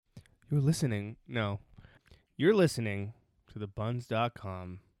You're listening to the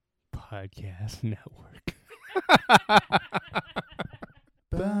Buns.com podcast network.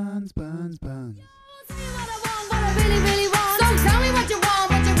 Buns, buns, buns. Tell you what I want, what I really, really want. So tell me what you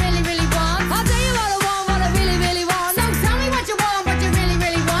want, what you really, really want. I'll tell you what I want, what I really, really want. So tell me what you want, what you really,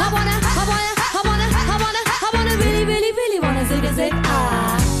 really want. I wanna really, really, really wanna zig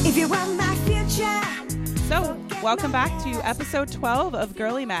ah. If you want my future. So, welcome back to episode 12 of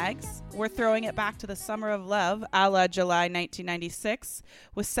Girly Mags. We're throwing it back to the summer of love, a la July 1996,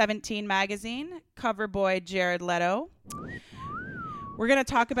 with 17 magazine, cover boy Jared Leto. We're going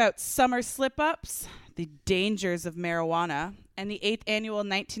to talk about summer slip-ups, the dangers of marijuana, and the 8th annual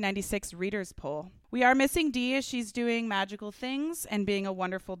 1996 Readers Poll. We are missing Dee as she's doing magical things and being a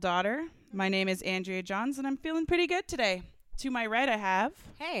wonderful daughter. My name is Andrea Johns, and I'm feeling pretty good today. To my right, I have...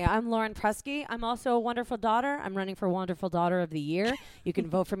 Hey, I'm Lauren Prusky. I'm also a wonderful daughter. I'm running for Wonderful Daughter of the Year. You can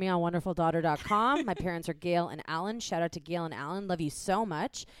vote for me on wonderfuldaughter.com. My parents are Gail and Alan. Shout out to Gail and Alan. Love you so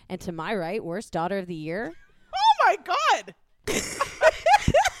much. And to my right, worst daughter of the year. Oh, my God!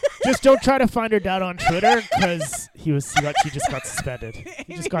 Just don't try to find her dad on Twitter because she just got suspended.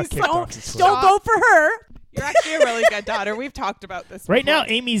 He just got kicked off his Twitter. Don't vote for her. You're actually a really good daughter. We've talked about this Right before. now,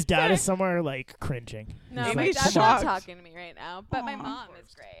 Amy's dad is somewhere like cringing. No, Maybe my he's dad's shocked. not talking to me right now. But my mom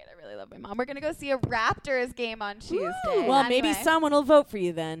is great. I really love my mom. We're going to go see a Raptors game on Tuesday. Well, maybe Anyway. someone will vote for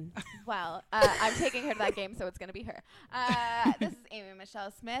you then. Well, I'm taking her to that game, so it's going to be her. This is Amy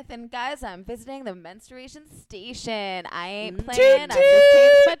Michelle Smith. And, guys, I'm visiting the menstruation station. I ain't playing. I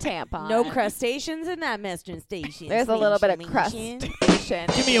just changed my tampon. No crustaceans in that menstruation station. There's a little bit of crustation.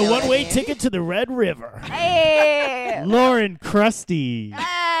 Give me a one-way ticket to the Red River. Hey! Lauren Krusty.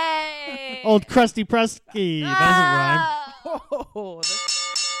 Hey! Old Krusty Prusky. That Oh,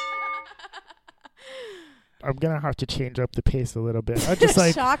 I'm gonna have to change up the pace a little bit. I just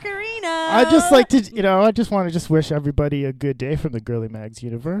like Chakarina. I just like to I just want to just wish everybody a good day from the Girly Mags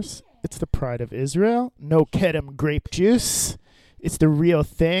universe. It's the pride of Israel. No Kedem grape juice. It's the real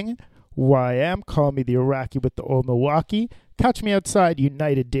thing. YM. Call me the Iraqi with the old Milwaukee. Catch me outside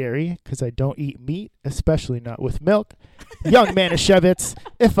United Dairy because I don't eat meat, especially not with milk. Young Manischewitz.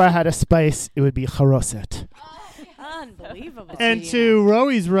 If I had a spice, it would be charoset. Unbelievable. And to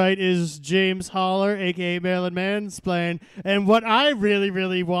Roey's right is James Holler, a.k.a. Marilyn Mansplain. And what I really,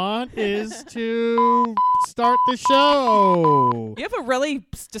 really want is to start the show. you have a really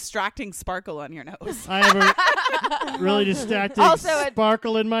distracting sparkle on your nose. I have a really distracting Also a-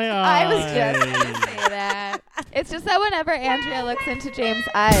 sparkle in my eye. I was just going to say that. It's just that whenever Andrea looks into James'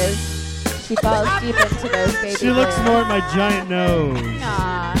 eyes, she falls deep into those baby She looks blues. more at my giant nose.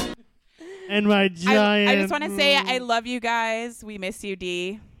 Aw. And my giant... I just want to say I love you guys. We miss you,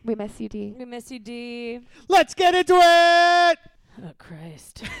 Dee. We miss you, Dee. We miss you, Dee. Let's get into it! Oh,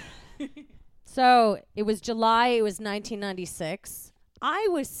 Christ. So, it was July. It was 1996. I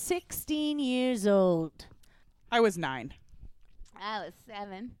was 16 years old. I was 9. I was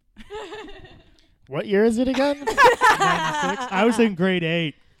 7. What year is it again? 96. I was in grade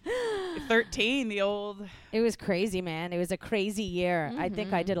 8. 13, the old... It was crazy, man. It was a crazy year. I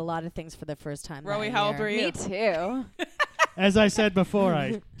think I did a lot of things for the first time. Roey, that how old year. were you? Me too. As I said before,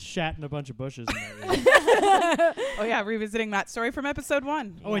 I shat in a bunch of bushes in that year. Oh, yeah, revisiting that story from episode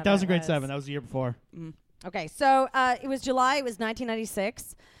 1. Oh, wait, Yeah, that was in that grade was. 7. That was the year before. Okay, so it was July. It was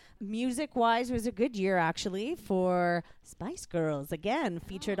 1996. Music-wise, it was a good year, actually, for Spice Girls. Again,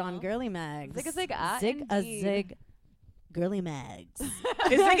 featured on Girly Mags. Zig a zig, ah, Zig a indeed. zig, Girly Mags.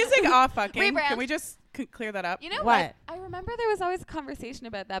 Is Zig a Zig off fucking? Rebrand. Can we just clear that up? You know What? what? I remember there was always a conversation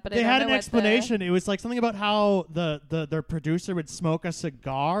about that, but I They don't had know an what explanation. It was like something about how their producer would smoke a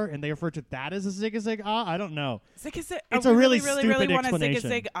cigar, and they referred to that as a zig ah. I don't know. Zig a Zig. It's I a really really stupid want a Zig a explanation.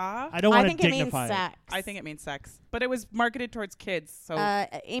 Zig off. I don't I want to think it means dignify it. sex. I think it means sex. But it was marketed towards kids, so...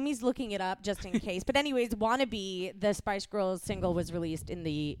 Amy's looking it up just in case. But anyways, Wannabe, the Spice Girls single, was released in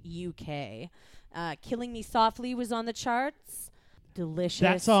the UK. Killing Me Softly was on the charts. Delicious.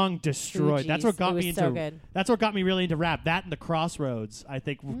 That song destroyed. That's what Fugees. got It me was into. so good. That's what got me really into rap. That and the Crossroads, I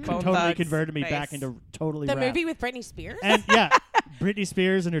think, Bone totally Thugs. converted me Nice. back into totally The rap. movie with Britney Spears? And yeah, Britney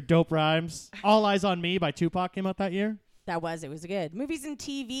Spears and her dope rhymes. All Eyes on Me by Tupac came out that year. It was good. Movies and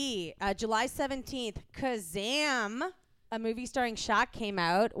TV. July 17th, Kazam, a movie starring Shaq, came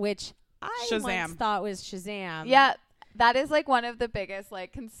out, which I once Shazam. thought was Shazam. Yeah, that is like one of the biggest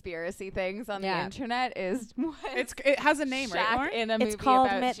like conspiracy things on Yeah. the internet is it has a name, right, Shaq Lauren? in a movie It's called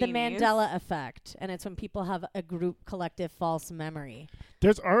about the genies. Mandela Effect, and it's when people have a group collective false memory.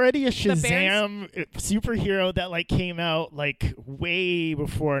 There's already a Barons- Shazam superhero that like came out like way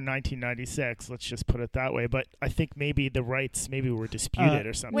before 1996. Let's just put it that way. But I think maybe the rights were disputed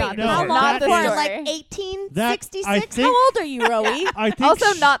or something. Wait, no, how that long the for? story. Like I 1866? think- How old are you, Roe? I think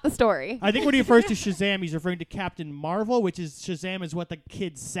Also, not the story. I think when he refers to Shazam, he's referring to Captain Marvel, which is Shazam is what the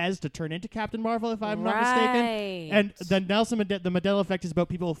kid says to turn into Captain Marvel, if I'm not mistaken. And the the Mandela effect is about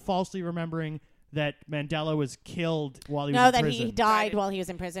people falsely remembering that Mandela was killed while he was in that prison. he died while he was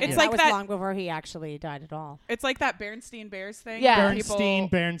in prison. It's and like that was that- long before he actually died at all. It's like that Bernstein Bears thing. Yeah. where Bernstein,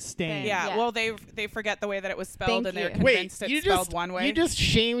 people- Bernstein. Yeah, Yeah. well, they forget the way that it was spelled, Thank and they're you. convinced Wait, it's you spelled just one way. you just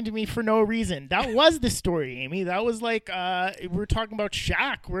shamed me for no reason. That was the story, Amy. That was like we're talking about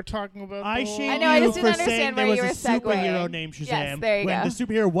Shaq. We're talking about. I the whole- shamed I know, I you just didn't for saying understand there where was you a were superhero segueing. named Shazam. Yes, there you when go. the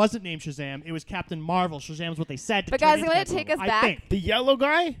superhero wasn't named Shazam, it was Captain Marvel. Shazam's what they said. To But turn guys, into I'm gonna Captain take Marvel. us back. I think. the yellow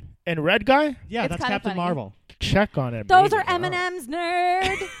guy and red guy. Yeah, It's that's kinda Captain funny. Marvel. Check on it. Those baby. are M&M's,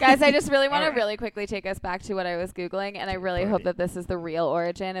 nerd. Guys, I just really want to Alright. really quickly take us back to what I was Googling, and I really hope that this is the real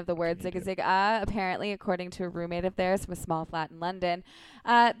origin of the word zig zig Apparently, according to a roommate of theirs from a small flat in London,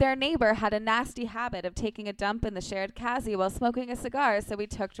 their neighbor had a nasty habit of taking a dump in the shared Cassie while smoking a cigar, so we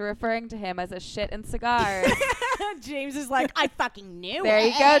took to referring to him as a shit and cigars. James is like, I fucking knew There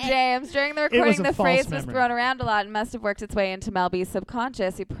it. you go, James. During the was recording, a the false phrase was memory. thrown around a lot and must have worked its way into Mel B's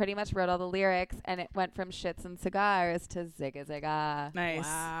subconscious. He pretty much wrote all the lyrics, and it went from shits and cigars to zigga zigga. Nice.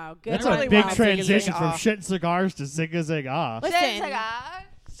 Wow, good. That's I a really big want transition Zigga from Zigga. shit and cigars to zigga zig ah. Listen. Shit and cigar.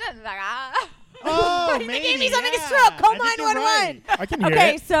 Shit and cigar. Oh, He maybe, gave me something to yeah. stroke. Call I think you're 911. right. I can hear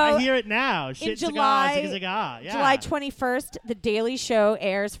Okay, it. so I hear it now. Shit, July- cigar, zigga zig ah. Yeah. July 21st, The Daily Show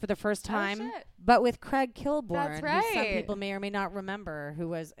airs for the first Oh, time, shit. but with Craig Kilborn, That's who some right. people may or may not remember, who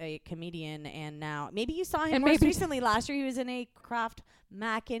was a comedian and now maybe you saw him And most maybe- recently. Last year, he was in a Kraft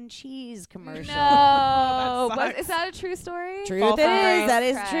mac and cheese commercial. No. that Was- sucks. is that a true story? Truth False it advice. is. That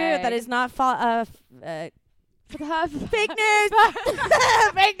is true. That Craig. is not fake Fake news.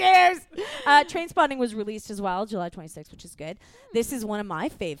 Fake news. Trainspotting was released as well, July 26th, which is good. This is one of my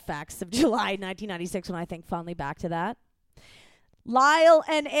fave facts of July 1996 when I think fondly back to that. Lyle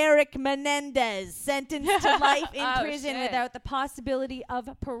and Eric Menendez sentenced to life in Oh, prison shit. without the possibility of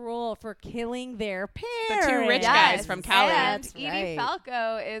parole for killing their The parents. two rich guys from Cali. And That's Edie right.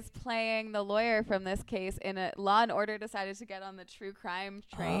 Falco is playing the lawyer from this case in a Law and Order decided to get on the true crime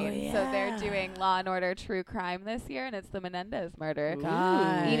train. So they're yeah. doing Law and Order True Crime this year, and it's the Menendez murder.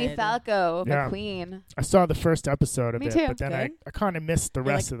 God. Edie Falco, Yeah. the queen. I saw the first episode of Me it, too. but then Good. I kind of missed the You're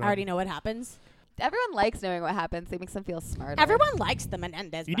rest like, of I them. already know what happens. Everyone likes knowing what happens. It makes them feel smarter. Everyone likes the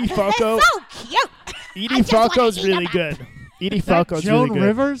Menendez. Edie brothers. Falco- They're so cute. Edie just wanna Falco's eat really them. good. Edie Is that Falco's Joan really good.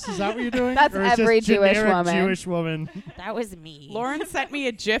 Rivers? Is that what you're doing? That's Or it's every just Jewish generic woman. Jewish woman. That was me. Lauren sent me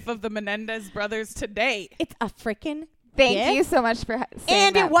a GIF of the Menendez brothers today. It's a freaking Thank GIF? you so much for saying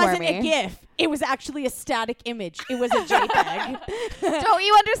And that it wasn't for a me. GIF. It was actually a static image. It was a JPEG. Don't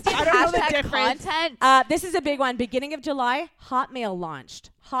you understand I don't know the hashtag difference. content? This is a big one. Beginning of July, Hotmail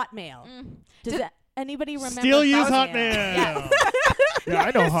launched. Hotmail. Does Did- that, anybody remember? Still use Hotmail? Hotmail. Yeah, I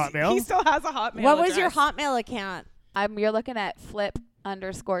know Hotmail. He still has a Hotmail. What was your address. Hotmail account? You're looking at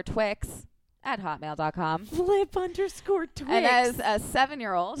flip_Twix at hotmail.com. Flip_Twix. And as a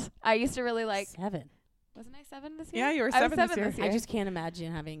 7-year-old, I used to really like. 7. Wasn't I 7 this year? Yeah, you were I was 7 this 7 year. I just can't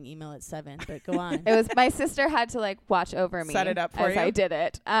imagine having email at 7, but go on. It was my sister had to like watch over me Set it up for as you? I did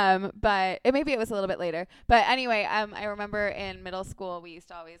it. But maybe it was a little bit later. But anyway, I remember in middle school we used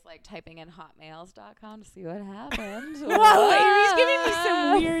to always like typing in hotmails.com to see what happened. Whoa, Amy's giving me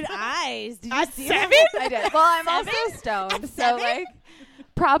some weird eyes. Did you At see 7? that? I did. Well, I'm also stoned, so like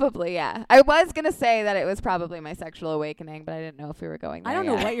probably yeah. I was gonna say that it was probably my sexual awakening, but I didn't know if we were going there I don't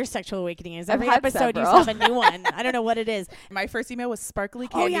know yet. what your sexual awakening is. I've Every had episode you several. have a new one. I don't know what it is. My first email was Sparkly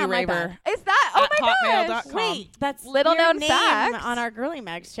Oh, Candy yeah, my Raver. Is that? Oh At my gosh. hotmail.com. Wait, that's Little your known name fact. on our Girly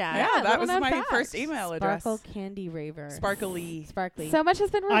Mags chat. Yeah, that little was known my facts. first email address. Sparkle Candy Raver. Sparkly. Sparkly. So much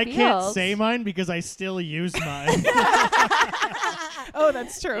has been I revealed. can't say mine because I still use mine. Oh,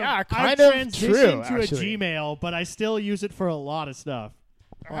 that's true. Yeah, I kind of transitioned true. to actually. a Gmail, but I still use it for a lot of stuff.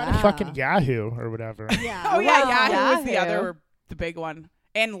 I had a fucking Yahoo or whatever. Yeah. Oh, yeah, well, Yahoo was the Yahoo. other, the big one.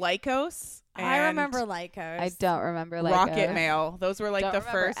 And Lycos. I and remember Lycos. I don't remember like Rocket Mail. Those were like don't the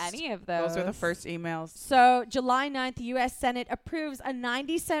remember first. any of those. Those were the first emails. So, July 9th, the U.S. Senate approves a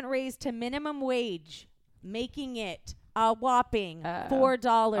 90-cent raise to minimum wage, making it a whopping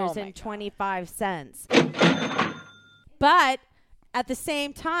 $4.25. But at the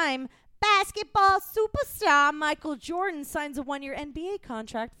same time, basketball superstar Michael Jordan signs a 1-year NBA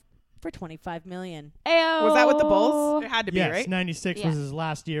contract for $25 million. Ayo. Was that with the Bulls? It had to be, Yes, right? 96 Yeah. was his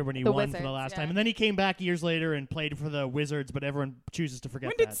last year when he The won for the Wizards, last yeah. time. And then he came back years later and played for the Wizards, but everyone chooses to forget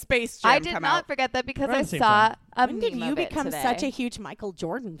When that. did Space Jam I did come not out? forget that because Around I the same saw time. a When did meme you of it become today. such a huge Michael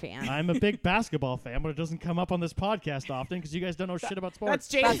Jordan fan? I'm a big basketball fan, but it doesn't come up on this podcast often because you guys don't know shit about sports. That's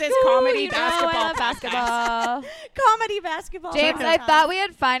James's comedy You know, basketball. I love basketball. Comedy basketball. James, podcast. I thought we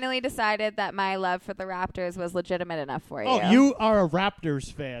had finally decided that my love for the Raptors was legitimate enough for you. Oh, you are a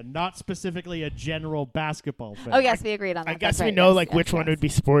Raptors fan, not specifically a general basketball fan. Oh, yes, we agreed on that. I guess That's we right. know Yes, like yes, which one yes. would be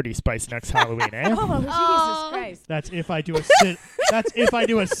Sporty Spice next Halloween, eh? Oh, Jesus Oh. Christ. That's if I do a sit. That's if I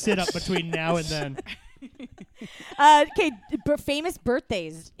do a sit up between now and then. Okay, famous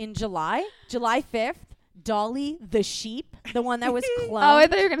birthdays in July. July 5th, Dolly the sheep, the one that was Oh, I cloned.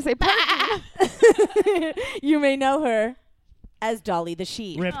 thought you were going to say You may know her as Dolly the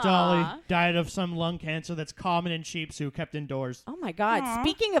sheep. Rip Aw. Dolly died of some lung cancer that's common in sheep who kept indoors. Oh my God. Aw.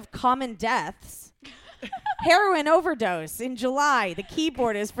 Speaking of common deaths, heroin overdose in July. The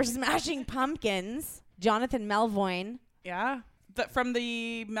keyboardist for Smashing Pumpkins, Jonathan Melvoin. Yeah. From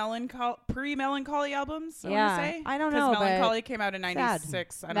the pre-Melancholy albums, I Yeah. want to say. I don't 'Cause know, but Melancholy came out in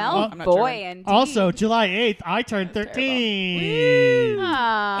 96. I don't know. I'm not Melvoy sure. and Also, July 8th, I turned 13. And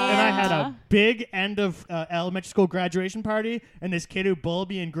I had a big end of elementary school graduation party, and this kid who bullied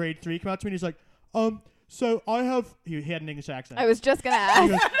me in grade 3 came out to me and he's like, so I have... He had an English accent. I was just going to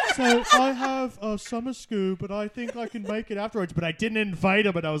He ask. goes, so I have summer school, but I think I can make it afterwards. But I didn't invite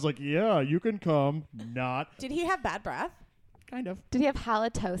him, and I was like, yeah, you can come. Not. Did he have bad breath? Kind of. Did he have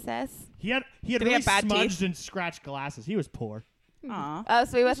halitosis? He had Did he really have bad smudged teeth? and scratched glasses. He was poor. Aw. Oh,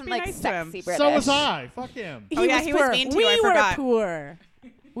 so he wasn't be like nice to him. sexy British. So was I. Fuck him. Oh, yeah, he was poor. mean to we you, I forgot. were poor.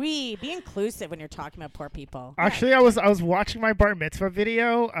 Be inclusive when you're talking about poor people. Actually, I was watching my bar mitzvah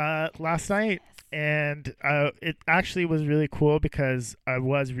video last night, and it actually was really cool because I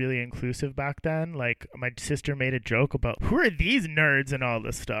was really inclusive back then. Like, my sister made a joke about, who are these nerds and all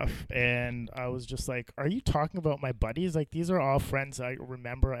this stuff? And I was just like, are you talking about my buddies? Like, these are all friends. I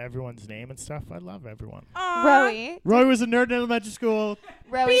remember everyone's name and stuff. I love everyone. Rowie. Roy was a nerd in elementary school.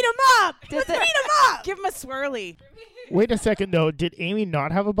 Rowie. Beat him up! Does Let's it- beat him up! Give him a swirly. Wait a second, though. Did Amy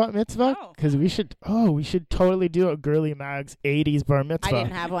not have a bat mitzvah? Oh. Because we should totally do a Girly Mags 80s bar mitzvah. I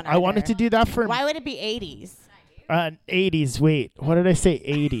didn't have one. I wanted to do that for Why would it be 80s? 80s. Wait, what did I say?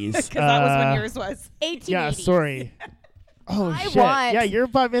 80s. Because that was when yours was. 1880s. Yeah, sorry. Oh I shit! want- Yeah, your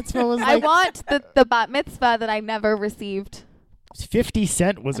bat mitzvah was I like want the bat mitzvah that I never received. 50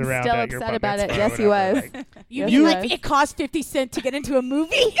 Cent was I'm around still at your upset bat about it. mitzvah or Yes, he whatever, was. like- You Yes, mean he like was. it cost 50 cents to get into a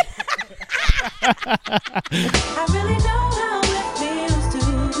movie? I really know how it feels to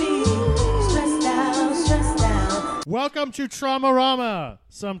be stressed out. Welcome to Trauma-Rama.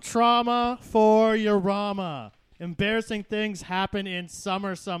 Some trauma for your Rama. Embarrassing things happen in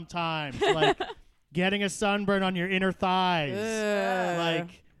summer sometimes, like getting a sunburn on your inner thighs.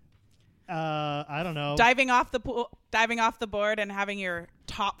 Like, I don't know. Diving off the board and having your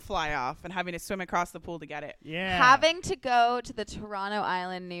top fly off and having to swim across the pool to get it. Yeah. Having to go to the Toronto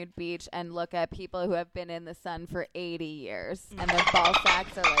Island nude beach and look at people who have been in the sun for 80 years and their ball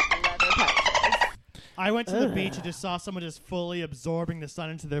sacks are like leather pouches. I went to the beach and just saw someone just fully absorbing the sun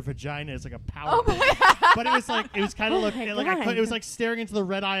into their vagina. It's like a power. Oh my God. But it was like it was kind of looking like God. it was like staring into the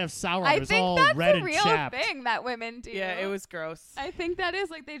red eye of Sauron. I It was think all that's red a and real chapped. thing that women do. Yeah, it was gross. I think that is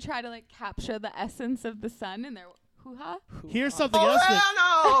like they try to like capture the essence of the sun in their hoo-ha. Here's something else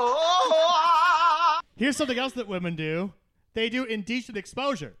Here's something else that women do. They do indecent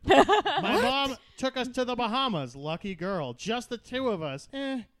exposure. My mom took us to the Bahamas. Lucky girl. Just the two of us.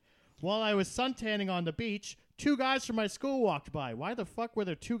 While I was suntanning on the beach, 2 guys from my school walked by. Why the fuck were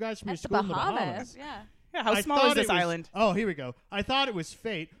there 2 guys from your That's the school in the Bahamas. Bahamas? Yeah. Yeah, how I small is thought this it was- island? Oh, here we go. I thought it was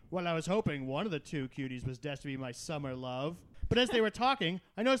fate. Well, I was hoping one of the 2 cuties was destined to be my summer love. But as they were talking,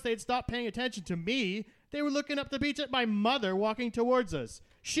 I noticed they had stopped paying attention to me. They were looking up the beach at my mother walking towards us.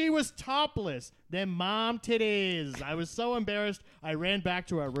 She was topless. Them mom titties. I was so embarrassed, I ran back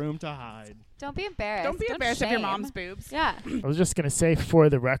to our room to hide. Don't be embarrassed. Don't be embarrassed of your shame. mom's boobs. Yeah. I was just gonna say, for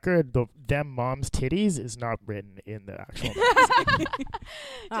the record, them mom's titties is not written in the actual.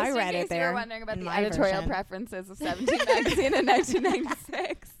 I Just read in it case there. you were wondering about in the my editorial version. preferences of 17 magazine in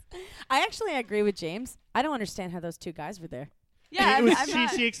 1996. I actually agree with James. I don't understand how those 2 guys were there. Yeah, it was, I'm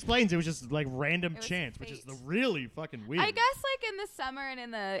not- she explains it was just like random It was chance, which is fate. the really fucking weird. I guess like in the summer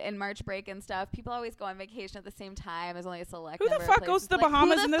and in March break and stuff, people always go on vacation at the same time. There's only a select Who the number fuck of goes places. to the Like, who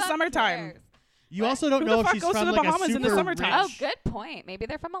Bahamas the in the fuck summertime? cares? You also don't Who know the if fuck she's goes to from the like Bahamas a in the super summertime? Oh, rich- good point. Maybe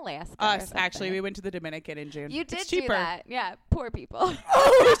they're from Alaska. or Us, something. actually. We went to the Dominican in June. You It's did do cheaper. that. Yeah, poor people.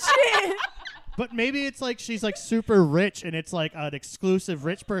 Oh, shit. But maybe it's like she's like super rich and it's like an exclusive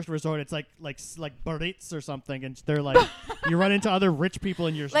rich person resort. It's like Biarritz or something, and they're like you run into other rich people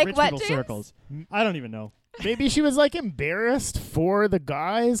in your Like rich what, people James? circles. I don't even know. Maybe she was like embarrassed for the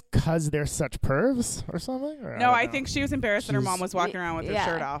guys because they're such pervs or something. Or No, don't I know. think she was embarrassed that her She's- mom was walking around with her Yeah.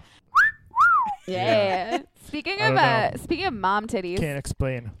 shirt off. Yeah. Speaking I don't know. speaking of mom titties, Can't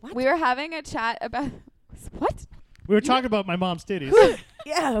explain. we were having a chat about what? We were talking about my mom's titties.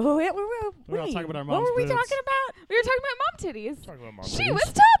 Yeah. We're all talking about our mom's What were we boobs. talking about? We were talking about mom titties. Talking about mom She titties.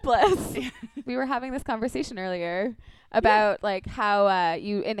 was topless. We were having this conversation earlier about like how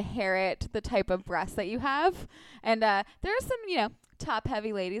you inherit the type of breasts that you have, and there are some top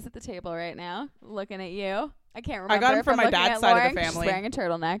heavy ladies at the table right now looking at you. I can't remember. I got 'em if from I'm my looking dad's at side of the Lauren. She's family. wearing a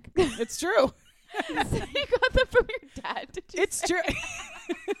turtleneck. It's true. So you got them from your dad. Did you It's say? true.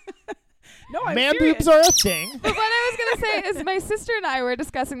 No, I'm Man serious. boobs are a thing. But what I was gonna say is my sister and I were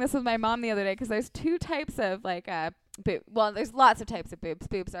discussing this with my mom the other day because there's two types of like well, there's lots of types of boobs.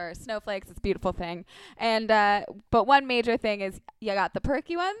 Boobs are snowflakes. It's a beautiful thing. And but one major thing is you got the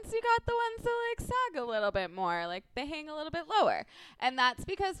perky ones. You got the ones that like sag a little bit more, like they hang a little bit lower. And that's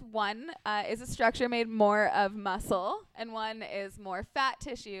because one is a structure made more of muscle, and one is more fat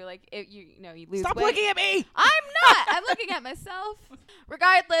tissue. Like you lose Stop weight. looking at me. I'm not. I'm looking at myself.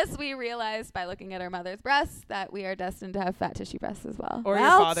 Regardless, we realized by looking at our mother's breasts that we are destined to have fat tissue breasts as well. Or your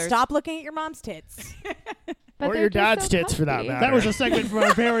Well, father's. stop looking at your mom's tits. But Or they're your just dad's so tits for that comfy. matter. That was a segment from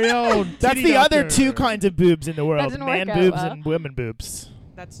our very own. That's titty the other doctor. two kinds of boobs in the world: didn't man work out boobs well. and women boobs.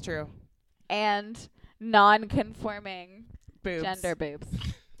 That's true. And non-conforming Boobs. gender boobs.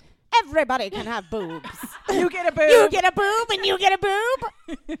 Everybody can have boobs. You get a boob. You get a boob and you get a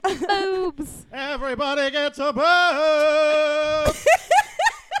boob. Boobs. Everybody gets a boob.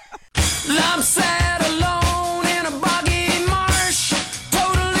 I'm sad alone in a boggy marsh,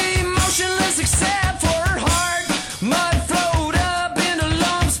 totally motionless except for her heart. Mud flowed up into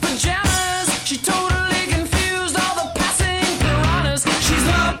lumps pajamas. She totally confused all the passing piranhas. She's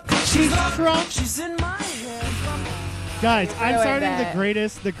up, she's in my head. Guys, I'm Ruined starting that.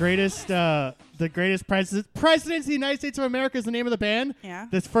 the greatest presidents of the United States of America is the name of the band. Yeah.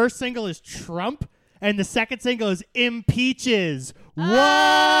 The first single is Trump, and the second single is Impeaches. What?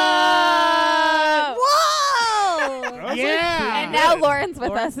 Whoa! Yeah. And now Lauren's with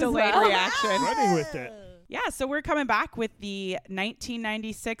Lauren's us as delayed well. reaction. Running with it. Yeah, so we're coming back with the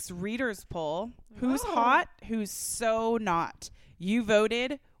 1996 Readers Poll. Who's hot? Who's so not? You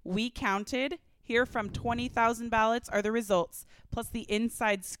voted. We counted. Here from 20,000 ballots are the results, plus the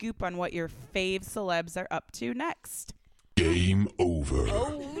inside scoop on what your fave celebs are up to next. Game over.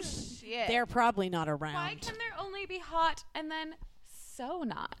 Oh, shit. They're probably not Why around. can there only be hot and then so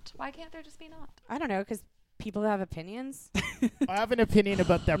not? Why can't there just be not? I don't know, because people have opinions. I have an opinion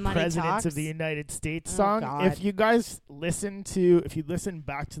about that Money Presidents of talks. the United States Oh, song. God. If you listen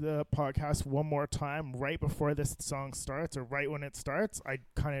back to the podcast one more time, right before this song starts or right when it starts,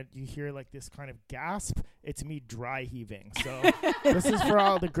 you hear like this kind of gasp. It's me dry heaving. So this is for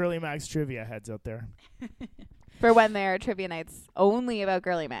all the Girly Mags trivia heads out there. For when there are trivia nights only about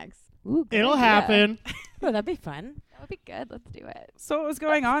girly mags. Ooh, good It'll idea. happen. Oh, that'd be fun. That would be good. Let's do it. So what was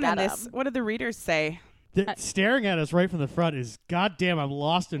going on in get this? 'em. What did the readers say? Staring at us right from the front is, goddamn, I'm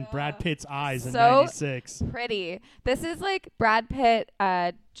lost in Brad Pitt's eyes in So 96. Pretty. This is like Brad Pitt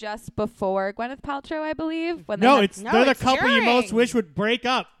just before Gwyneth Paltrow, I believe. When they No, had- they're the it's couple you most during. wish would break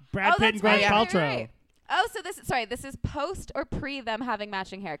up. Brad Pitt and that's Gwyneth right, Paltrow. right. Oh, so this is post or pre them having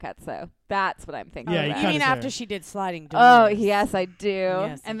matching haircuts, though. That's what I'm thinking. Yeah, about. you You cut mean his after hair. she did sliding Oh, doors? yes, I do.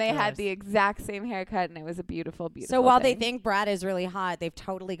 Yes, and of they had course. the exact same haircut, and it was a beautiful, beautiful So while thing. they think Brad is really hot, they've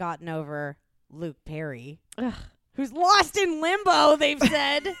totally gotten over Luke Perry, Ugh. who's lost in limbo, they've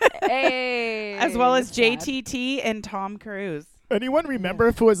said. Hey, As well as sad. JTT and Tom Cruise. Anyone remember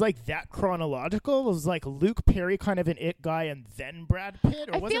if it was like that chronological? It was like Luke Perry kind of an it guy and then Brad Pitt?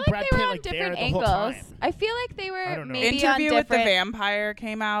 Or I wasn't feel Brad like they Pitt were on like there different the angles. whole time? I feel like they I were don't know. maybe Interview on with the different. Vampire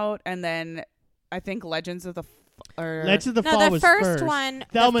came out, and then I think Legends of the Legends of the No, Fall the was first one.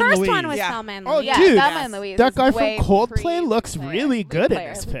 Thelma the and first one Louise. was Yeah. Thelma and Oh, Louise. Yeah, dude, Thelma and Louise That is guy from way Coldplay pre- looks player. really Luke good in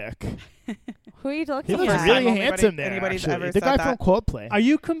player. this pick. Who are you He looking looks First at? really time handsome there, anybody's actually. ever The said guy that. from Coldplay. Are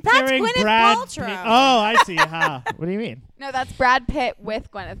you comparing Gwyneth Brad Paltrow. Pitt? Oh, I see. Ha. What do you mean? No, that's Brad Pitt with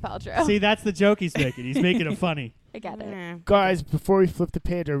Gwyneth Paltrow. See, that's the joke he's making. He's making it funny. I get it. Mm. Guys, before we flip the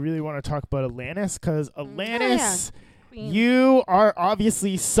page, I really want to talk about Alanis because Alanis, Queen. you are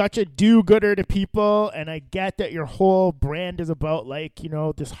obviously such a do-gooder to people, and I get that your whole brand is about like, you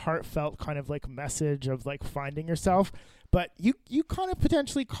know, this heartfelt kind of like message of like finding yourself. But you kind of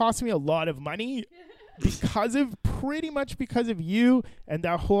potentially cost me a lot of money because of pretty much because of you and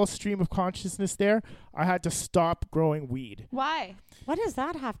that whole stream of consciousness there, I had to stop growing weed. Why? What does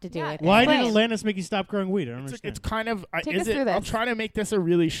that have to do Yeah, with Why it? did Explain. Atlantis make you stop growing weed? I don't It's understand. kind of Take us through I'll this. try to make this a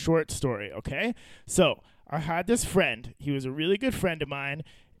really short story, okay? So I had this friend. He was a really good friend of mine,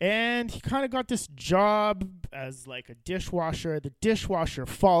 and he kind of got this job as like a dishwasher. The dishwasher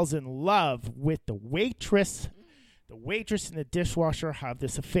falls in love with the waitress. The waitress and the dishwasher have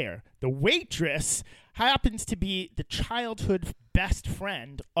this affair. The waitress happens to be the childhood best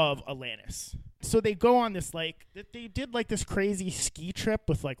friend of Alanis. So they go on this they did like this crazy ski trip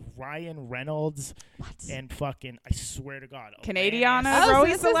with like Ryan Reynolds and fucking, I swear to God, Canadiana Alanis. Oh, so Rowie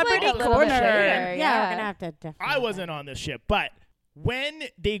this is like Celebrity a little Corner. bit later. Yeah, we're gonna have to. Definitely I wasn't on this shit, but when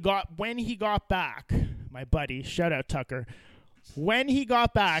he got back, my buddy, shout out Tucker, when he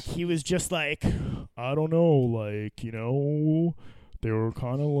got back, he was just like, I don't know, like, you know, they were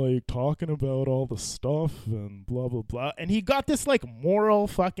kind of like talking about all the stuff and blah, blah, blah. And he got this like moral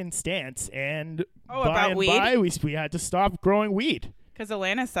fucking stance. And Oh, by about and weed? by, we had to stop growing weed. Because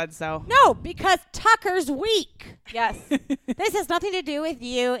Alanis said so. No, because Tucker's weak. Yes. This has nothing to do with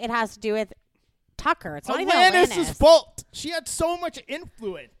you. It has to do with Tucker. It's not even Alanis' Alanis. fault. She had so much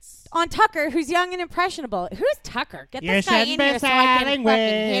influence. On Tucker, who's young and impressionable. Who's Tucker? Get You this guy shouldn't in be here so I can selling fucking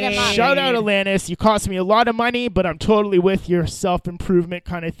hit him up. weed. Shout out Alanis. You cost me a lot of money, but I'm totally with your self-improvement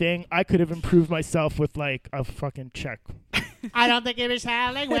kind of thing. I could have improved myself with like a fucking check. I don't think it was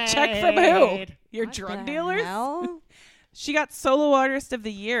selling weed. Check from who? Your What drug the dealers? hell? She got Solo Artist of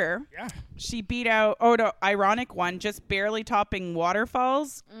the Year. Yeah. She beat out, ironic one, just barely topping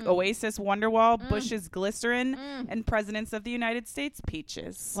Waterfalls, Oasis Wonderwall, Bush's Glycerin, and Presidents of the United States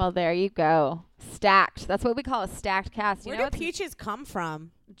Peaches. Well, there you go. Stacked. That's what we call a stacked cast. You Where know, do it's peaches come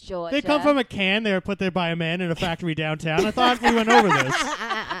from? Georgia. They come from a can. They were put there by a man in a factory downtown. I thought we went over this.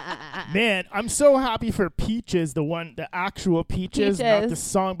 Man, I'm so happy for Peaches, the actual Peaches, not the Peaches.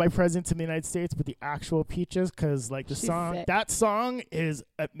 song by Presidents of the United States, but the actual Peaches, because like the She's song, sick. that song it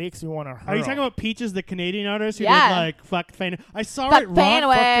makes me want to hurl. Are you talking about Peaches, the Canadian artist who Yeah. did like Fuck Fane? I saw Fuck it. Fane Fuck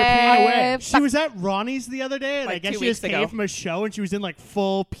Your Pain Away. She was at Ronnie's the other day, and Like I guess 2 she just weeks came ago. from a show, and she was in like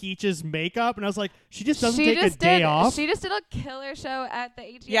full Peaches makeup, and I was like, she just doesn't She take just a day did. off. She just did a killer show at the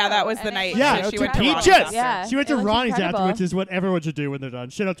AGO. Yeah, that was the and it night. was Yeah, she went to Peaches. Ronnie's. Yeah, She went it to was Ronnie's incredible. afterwards, is what everyone should do when they're done.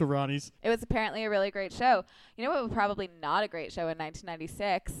 Shout out to Ronnie's. It was apparently a really great show. You know what was probably not a great show in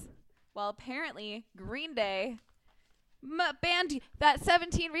 1996? Well, apparently Green Day, band that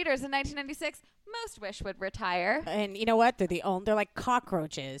 17 readers in 1996, most wish would retire. And you know what? They're like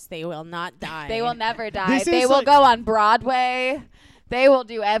cockroaches. They will not die. They will never die. This They is will like- go on Broadway. They will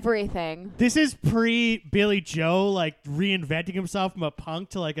do everything. This is pre Billy Joe, like reinventing himself from a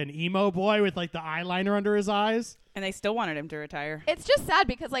punk to like an emo boy with like the eyeliner under his eyes. And they still wanted him to retire. It's just sad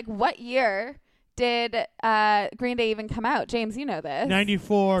because, like, what year did Green Day even come out? James, you know this.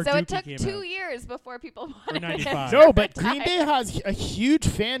 94. So it Dookie took came 2 out. years before people wanted 95. No, but Green Day has a huge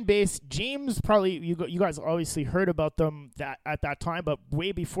fan base. James, probably you guys obviously heard about them at that time, but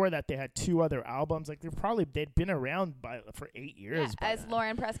way before that, they had 2 other albums. Like they'd been around for 8 years. by As then.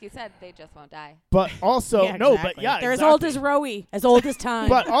 Lauren Presky said, they just won't die. But also Yeah, no, exactly. but yeah, they're exactly. as old as Rowie, as old as time.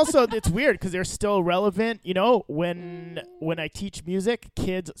 But also, it's weird because they're still relevant. You know, when I teach music,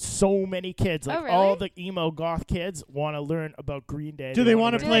 so many kids, like Oh, really? all the emo goth kids, want to learn about Green Day. Do they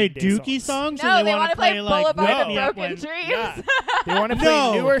want to learn play Green Day Dookie songs? No, or they want to play like Boulevard Wake of Me Up Broken When- Dreams. Yeah, they want to play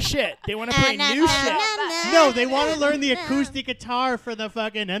No. newer shit. They want to play new shit. No, they want to learn the acoustic guitar for the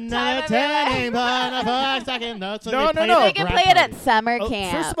fucking another turning point of a second note. So No, they play no, no. it They at can grad play it at parties. summer Oh,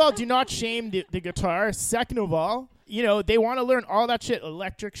 camp. first of all, do not shame the guitar. Second of all, you know, they want to learn all that shit,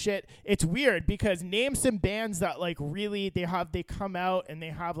 electric shit. It's weird because name some bands that like really they come out and they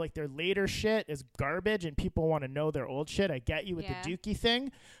have like their later shit is garbage and people want to know their old shit. I get you with Yeah. the Dookie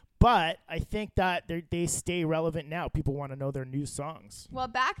thing, but I think that they stay relevant now. People want to know their new songs. Well,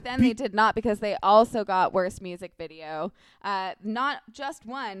 back then they did not because they also got Worst Music Video. Not just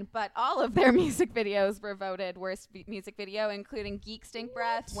one, but all of their music videos were voted Worst Music Video, including Geek Stink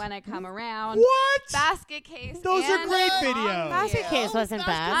Breath, When I Come Around, What? Basket Case. Those are and great Long videos. Basket View. Case wasn't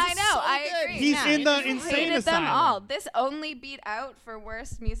bad. I know, I agree. He's Yeah. in the Hated insane them asylum. all. This only beat out for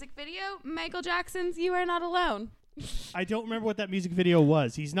Worst Music Video Michael Jackson's You Are Not Alone. I don't remember what that music video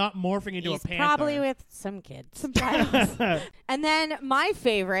was. He's not morphing into He's a panther. probably with some kids. And then my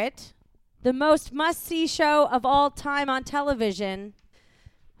favorite, the most must-see show of all time on television,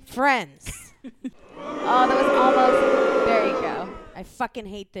 Friends. Oh, that was almost. There you go. I fucking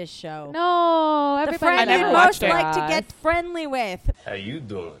hate this show. No, The everybody. friend I you'd never knows most watched it. like to us. get friendly with. How you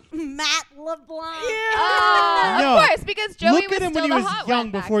doing? Matt LeBlanc. No. Of course, because Joey Look was at him still when he the was hot young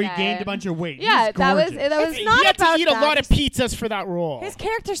one back before he then. gained a bunch of weight. Yeah, He's that was gorgeous. that was He not had to about eat a lot that. of pizzas for that role. His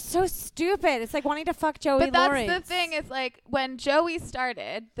character's so stupid. It's like wanting to fuck Joey But that's Lawrence. the thing. Is like when Joey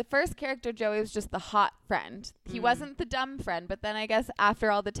started, the first character Joey was just the hot friend. He wasn't the dumb friend. But then I guess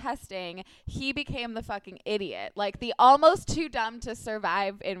after all the testing, he became the fucking idiot. Like the almost too dumb to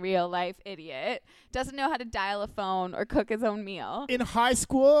survive in real life idiot. Doesn't know how to dial a phone or cook his own meal. In high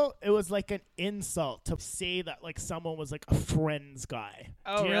school, it was like an insult to say that like someone was like a friends guy.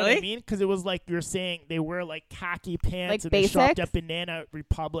 Oh, Do you know what really? I mean? Because it was like you're saying they wear like khaki pants Like and they shopped basic? at Banana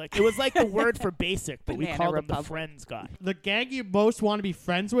Republic. It was like the word for basic, but we Banana called him the Republic. friends guy. The gang you most want to be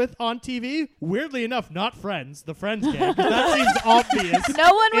friends with on TV, weirdly enough, not Friends, the Friends gang. 'Cause that seems obvious.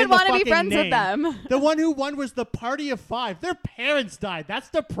 No one in would the want to be fucking friends with name. them. The one who won was the Party of Five. Their parents died. That's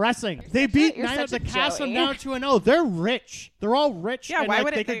depressing. They beat you're 9 of the such a cast from Joey. down to an 0. They're rich. They're all rich. Yeah, and why like,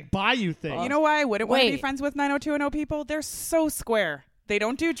 would they it- they- could buy you things. You know why I wouldn't want to be Wait. friends with 90210 people? They're so square. They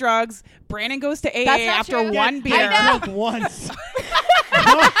don't do drugs. Brandon goes to AA That's not after true. one I beer. know. Drunk once.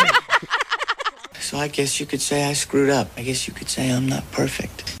 So I guess you could say I screwed up. I guess you could say I'm not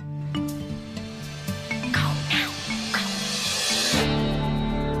perfect.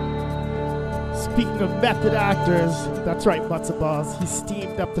 Speaking of method actors, that's right, Matzo Balls. He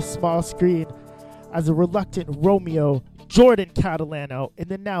steamed up the small screen as a reluctant Romeo, Jordan Catalano, in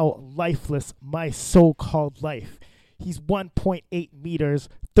the now lifeless My So-Called Life. He's 1.8 meters,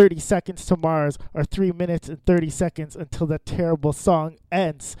 30 seconds to Mars, or 3 minutes and 30 seconds until the terrible song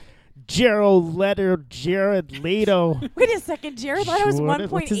ends. Jared Leto. Wait a second. Jared Leto's Sure.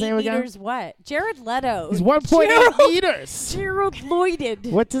 What's his 1.8 name again? meters what? Jared Leto. He's 1.8 meters. Gerald Lloyded.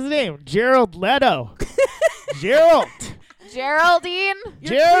 What's his name? Gerald Leto. Gerald. Geraldine.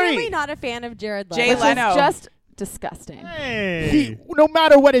 You're Jerry. clearly not a fan of Jared Leto. Jay Which Leno. is just disgusting. Hey. No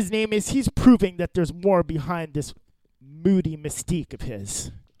matter what his name is, he's proving that there's more behind this moody mystique of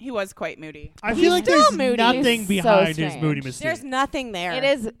his. He was quite moody. I He's feel like still there's moody. nothing He's behind so his strange. moody mystique. There's nothing there. It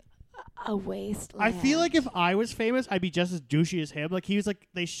is a wasteland. I feel like if I was famous, I'd be just as douchey as him. Like he was like,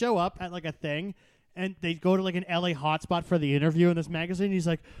 they show up at like a thing, and they go to like an LA hotspot for the interview in this magazine. He's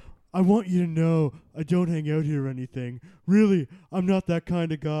like, I want you to know I don't hang out here or anything. Really, I'm not that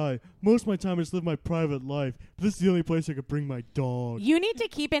kind of guy. Most of my time I just live my private life. This is the only place I could bring my dog. You need to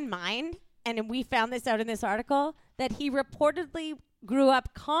keep in mind, and we found this out in this article, that he reportedly grew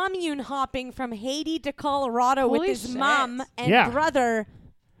up commune hopping from Haiti to Colorado with Holy his shit. mom and Yeah. brother,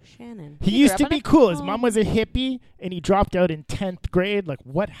 Shannon. He He used grew to up in be a cool. His com- mom was a hippie, and he dropped out in 10th grade. Like,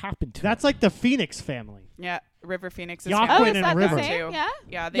 what happened to That's him? like the Phoenix family Yeah, River Phoenix is Joaquin Oh, family is and that River. the same? too. Yeah.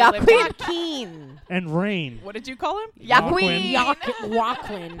 Yeah, they Joaquin. live Joaquin. and Rain. What did you call him? Yaqueen.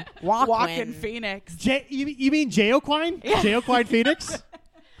 Joaquin. Walkin' Phoenix. You mean Jayoquine? Jayoquine Phoenix?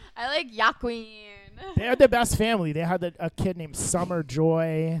 I like Yaqueen. They had the best family. They had a kid named Summer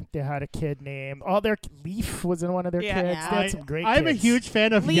Joy. They had a kid named Leaf was in one of their Yeah. kids. Yeah. They had some great I'm a kids. huge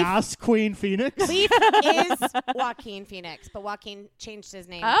fan of Leaf. Yas Queen Phoenix. Leaf is Joaquin Phoenix, but Joaquin changed his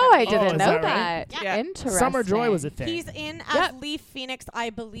name. Oh, from I Leaf. didn't is know that that. right? Yeah. Interesting. Summer Joy was a thing. He's in as Yep. Leaf Phoenix, I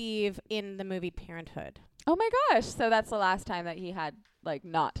believe, in the movie Parenthood. Oh my gosh! So that's the last time that he had like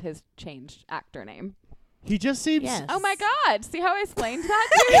not his changed actor name. He just seems. Yes. Oh my god! See how I explained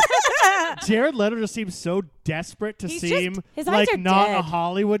that? Jared Leto just seems so desperate to He's seem just- his eyes like are not a dead.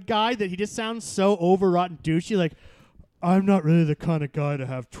 Hollywood guy that he just sounds so overwrought and douchey. Like, I'm not really the kind of guy to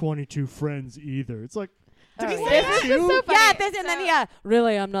have 22 friends either. It's like, Did he what say is that? you? so funny. Yeah, and then yeah.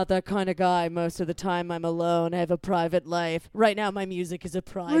 Really, I'm not that kind of guy. Most of the time, I'm alone. I have a private life. Right now, my music is a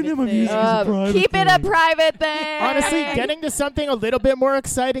private now my thing. music is a private Keep it a thing. private thing. Honestly, getting to something a little bit more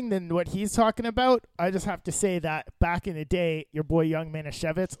exciting than what he's talking about, I just have to say that back in the day, your boy Young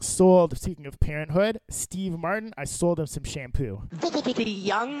Manischewitz sold, speaking of Parenthood, Steve Martin, I sold him some shampoo. The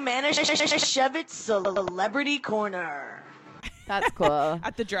Young Manischewitz Celebrity Corner. That's cool.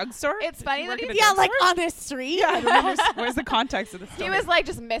 At the drugstore? It's funny You that work at he- a Yeah, like drugstore? on the street. Yeah, I don't know. Where's the context of the story? He was like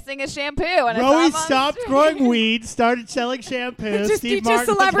just missing his shampoo, and I saw Rowie him on the stopped street. growing weed, started selling shampoo. Just Steve teaches Martin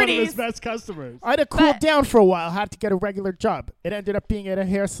was one of celebrities. his best customers. I had to cool But- down for a while, had to get a regular job. It ended up being at a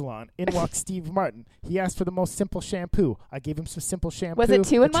hair salon. In walked Steve Martin. He asked for the most simple shampoo. I gave him some simple shampoo. Was it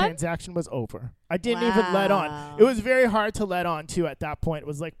 2 in The 1? transaction was over. I didn't even let on. Wow. It was very hard to let on, too, at that point. It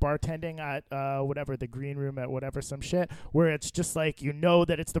was like bartending at whatever, the green room at whatever, some shit, where it's just like, you know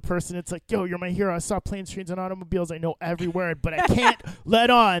that it's the person. It's like, yo, you're my hero. I saw planes, trains, and automobiles. I know every word, but I can't let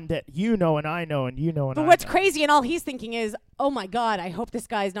on that you know and I know and you know and But I what's know. crazy and all he's thinking is, oh my God, I hope this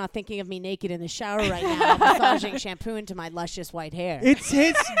guy's not thinking of me naked in the shower right now, massaging shampoo into my luscious white hair.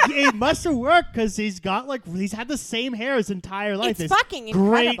 It must have worked because he's had the same hair his entire life. It's This fucking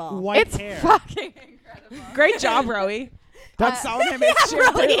great incredible. white It's hair. fucking incredible. Great job, Rowie. That's Selling him his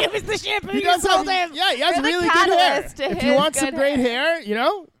shampoo. Really, it was the shampoo. He does have, he has You're the really good hair. catalyst to If you his want some good great hair. hair,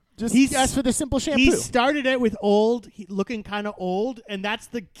 just ask for the simple shampoo. He started it with looking kind of old, and that's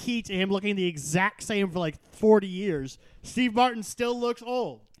the key to him looking the exact same for like 40 years. Steve Martin still looks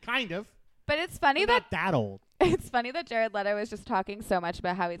old, kind of. But it's funny Not that old. It's funny that Jared Leto was just talking so much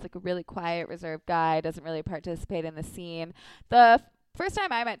about how he's like a really quiet, reserved guy, doesn't really participate in the scene. The first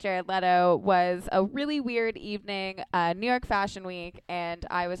time I met Jared Leto was a really weird evening, New York Fashion Week, and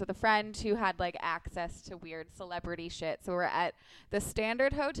I was with a friend who had like access to weird celebrity shit. So we're at the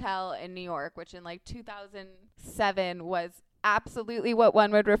Standard Hotel in New York, which in like 2007 was absolutely what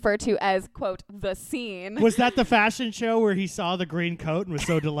one would refer to as, quote, the scene. Was that the fashion show where he saw the green coat and was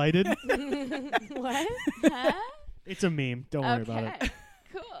so delighted? What? Huh? It's a meme. Don't worry about it.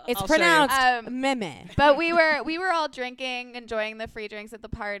 Cool. It's I'll show you. pronounced meme. But we were all drinking, enjoying the free drinks at the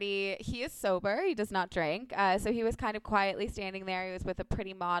party. He is sober. He does not drink. So he was kind of quietly standing there. He was with a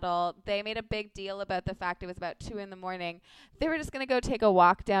pretty model. They made a big deal about the fact it was about 2 a.m. They were just going to go take a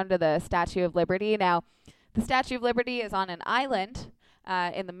walk down to the Statue of Liberty. Now, the Statue of Liberty is on an island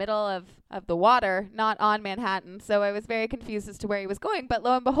in the middle of the water, not on Manhattan. So I was very confused as to where he was going. But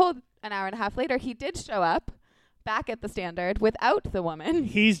lo and behold, an hour and a half later, he did show up back at the Standard without the woman.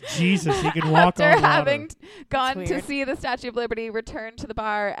 He's Jesus. He can walk After on water. having gone to weird. see the Statue of Liberty, returned to the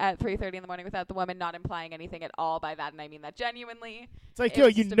bar at 3:30 in the morning without the woman, not implying anything at all by that, and I mean that genuinely. It's like, It yo,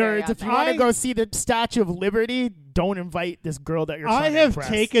 was you just a very nerds, if odd you want to night. go see the Statue of Liberty, don't invite this girl that you're trying I to have impress.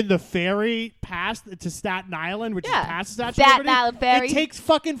 taken the ferry past to Staten Island, which Yeah. is past the Statue Staten of Liberty. Island ferry. It takes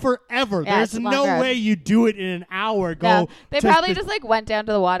fucking forever. Yeah, There's it's a long no road. way you do it in an hour. Go. No, they to probably the- just like went down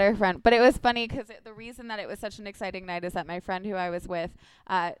to the waterfront. But it was funny because the reason that it was such an exciting night is that my friend who I was with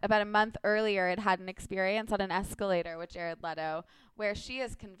about a month earlier had an experience on an escalator with Jared Leto where she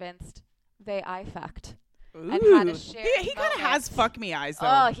is convinced they eye fucked. And had a shared He kind of moment. has fuck me eyes, though.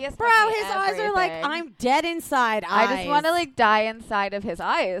 Oh, he has Bro, fucking his eyes are like, everything. I'm dead inside I eyes. just want to like die inside of his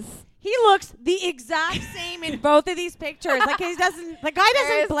eyes. He looks the exact same in both of these pictures. Like the guy There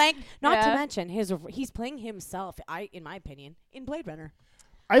doesn't is- blank. Not to yeah. mention he's playing himself. In my opinion, in Blade Runner.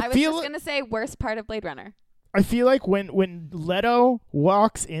 I was feel just gonna say worst part of Blade Runner. I feel like when Leto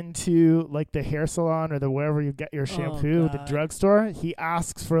walks into like the hair salon or the wherever you get your shampoo, the God. drugstore, he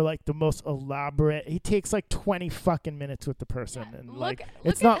asks for like the most elaborate. He takes like 20 fucking minutes with the person, and like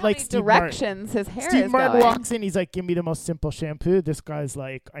it's not at like how many Steve Martin. directions his hair Steve is Martin going. walks in, he's like, "Give me the most simple shampoo." This guy's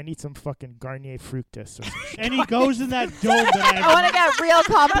like, "I need some fucking Garnier Fructis." Or some shit. and he goes in that dome that I want to get real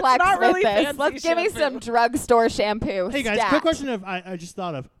complex not with really this. fancy Let's give me shampoo. some drugstore shampoo. Hey guys, Stat. quick question I just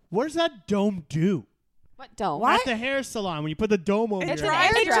thought of. What does that dome do? What dome? At the hair salon when you put the dome over It's your an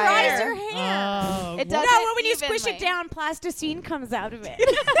head. air It dries dryer. your hair. Oh, It what? does. No, when you squish evenly. it down, plasticine comes out of it.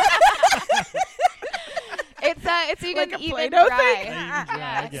 It's even Like a even Play-Doh dry. thing? Even dry, I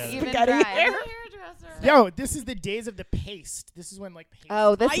Yeah, get it's it. even Spaghetti dry. hair. Yo, this is the days of the paste. This is when like paste.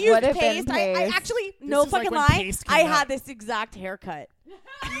 Oh, this I would used have been paste. I paste. actually, no is like fucking when lie, paste I came had out. this exact haircut.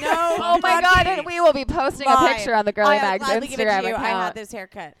 No, Oh my god! And we will be posting a Lie. picture on the Girly I'll Mags gladly give it to Instagram you. account I had this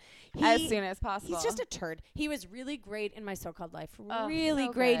haircut. as soon as possible. He's just a turd. He was really great in My So-Called Life. Oh, Really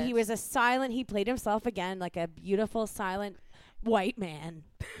so great. good. He was he played himself again like a beautiful, silent white man.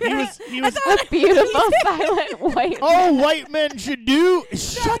 He was a beautiful silent white. All white men should do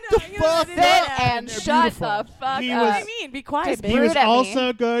is shut the fuck Sit up. and They're shut beautiful. the fuck He up. was- I mean, be quiet, Just bitch. He was Rude at me.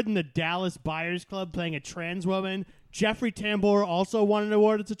 also good in the Dallas Buyers Club playing a trans woman. Jeffrey Tambor also won an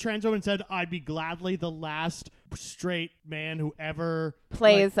award as a trans woman and said, I'd be gladly the last straight man who ever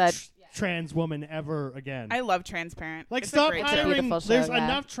Plays like, a- trans woman ever again. I love Transparent. Like, It's a stop great It's a show. hiring. beautiful show, There's yeah.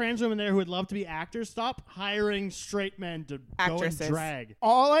 enough trans women there who would love to be actors. Stop hiring straight men to Actresses. go and drag.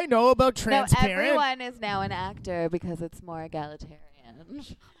 All I know about No, Transparent. everyone is now an actor because it's more egalitarian.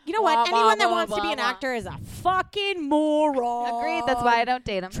 You know what? Wah, Anyone wah, that wah, wants to be wah, an wah. actor is a fucking moron. Agreed. That's why I don't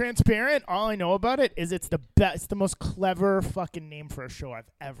date him. Transparent, all I know about it is it's the best, it's the most clever fucking name for a show I've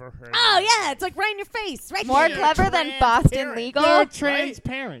ever heard. Oh yeah, it's like right in your face, right More there. clever than Boston Transparent. Legal. They're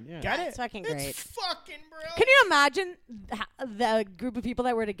transparent. Yeah. Get It's it? fucking great. It's fucking brilliant. Can you imagine the group of people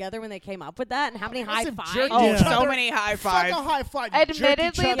that were together when they came up with that, and how many high Massive fives? jerk Oh, Yeah. so many high Fuck fives. a high five. You jerk each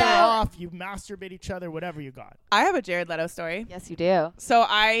Admittedly, other though- off. You masturbate each other. Whatever you got. I have a Jared Leto story. Yes, you do. too. So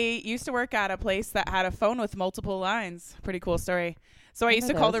I used to work at a place that had a phone with multiple lines. Pretty cool story. So I used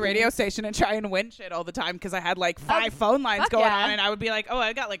to call the radio station and try and win shit all the time because I had like 5 phone lines going on, and I would be like, oh,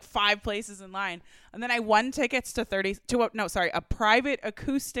 I got like 5 places in line. And then I won tickets to a private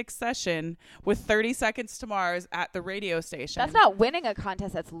acoustic session with 30 Seconds to Mars at the radio station. That's not winning a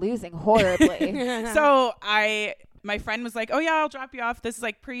contest. That's losing horribly. So my friend was like, oh yeah, I'll drop you off. This is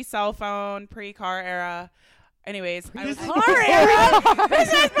like pre-cell phone, pre-car era. Anyways, I was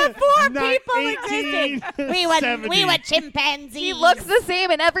This is before people existed. We were chimpanzees. He looks the same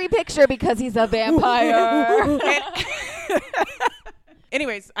in every picture because he's a vampire.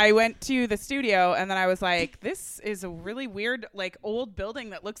 Anyways, I went to the studio and then I was like, this is a really weird, like, old building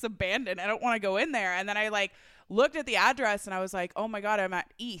that looks abandoned. I don't want to go in there. And then I like looked at the address and I was like, oh my God, I'm at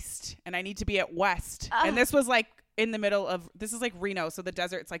East and I need to be at West. And this was like in the middle of, this is like Reno. So the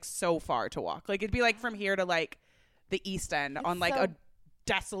desert's like so far to walk. Like it'd be like from here to like the East End on like a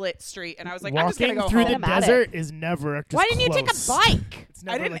desolate street. And I was like, I'm just going to go through home. the desert is never just Why didn't you take a bike? It's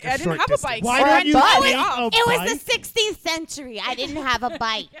I never didn't like have a bike. Why Or don't you a take bike. a It bike? was the 16th century. I didn't have a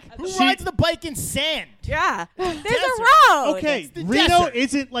bike. Who rides the bike in sand? Yeah. There's a road. Okay, the Reno desert.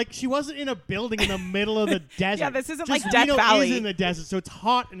 isn't like she wasn't in a building in the middle of the desert. Yeah, this isn't Just like Death Reno Valley. is in the desert, so it's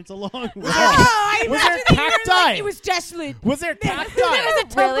hot and it's a long way. Was there cacti? It was desolate. Was there cacti? There was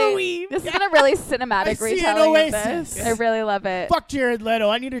a Really, tumbleweed. this has been a really I cinematic see an retelling of oasis. this. I really love it. Fuck Jared Leto.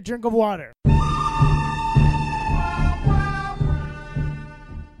 I need a drink of water.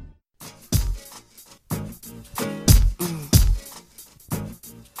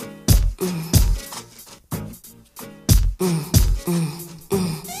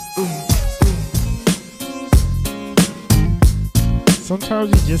 Sometimes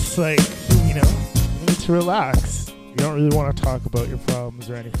you just like, you need to relax. You don't really want to talk about your problems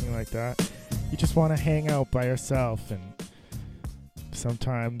or anything like that. You just want to hang out by yourself, and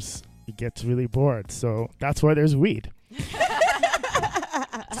sometimes it gets really bored. So that's why there's weed.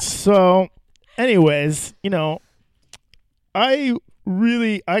 So, anyways, I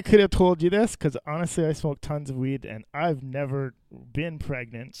could have told you this because honestly, I smoke tons of weed and I've never been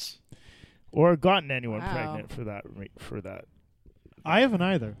pregnant or gotten anyone pregnant for that. I haven't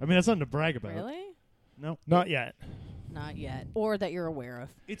either. I mean, that's nothing to brag about. Really? No. Not yet. Not yet. Or that you're aware of.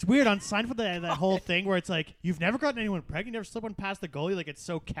 It's weird on Seinfeld, that whole thing where it's like, you've never gotten anyone pregnant, never slipped one past the goalie. Like, it's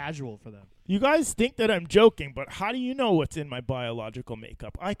so casual for them. You guys think that I'm joking, but how do you know what's in my biological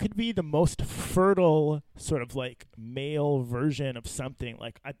makeup? I could be the most fertile sort of like male version of something.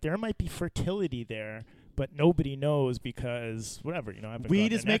 Like there might be fertility there, but nobody knows because whatever, I haven't Weed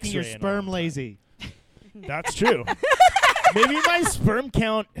gotten is an making your X-ray in a sperm long time. lazy. That's true. Maybe my sperm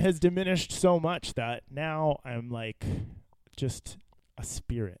count has diminished so much that now I'm like just a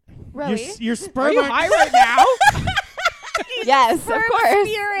spirit. Really? Your Are sperm you high right now? Yes, of course.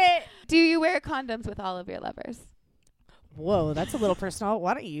 Spirit. Do you wear condoms with all of your lovers? Whoa, that's a little personal.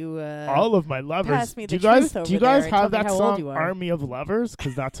 Why don't you All of my lovers. pass me Do the you guys truth over do you guys there and tell have me that how old song you are? Army of Lovers?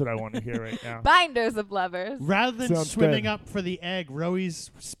 Because that's what I want to hear right now. Binders of lovers. Rather than Sounds swimming good. up for the egg, Roey's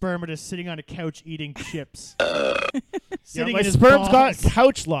sperm are just sitting on a couch eating chips. Sitting My in his sperm's got balls.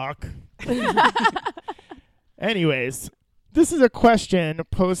 couch lock. Anyways, this is a question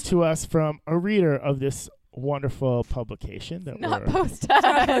posed to us from a reader of this wonderful publication that Not we're post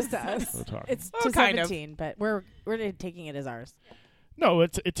Close to us. we're talking. It's Oh, to kind of. 17, but we're taking it as ours. No,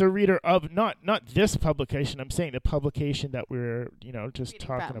 it's a reader of not this publication. I'm saying the publication that we're just Reading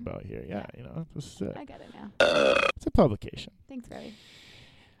talking from. about here. Yeah, this is it. I get it now. It's a publication. Thanks, Roey.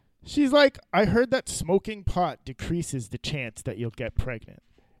 She's like, I heard that smoking pot decreases the chance that you'll get pregnant.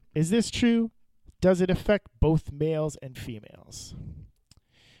 Is this true? Does it affect both males and females?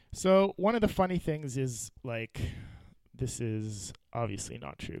 So one of the funny things is like, this is obviously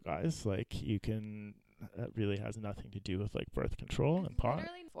not true, guys. Like that really has nothing to do with like birth control and pot.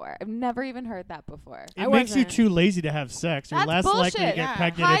 Literally before. I've never even heard that before. It I makes you wasn't- too lazy to have sex. You're That's less likely to bullshit. get Yeah.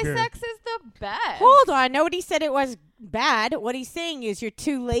 pregnant High if you're... sex is the best. Hold on. Nobody said it was bad. What he's saying is you're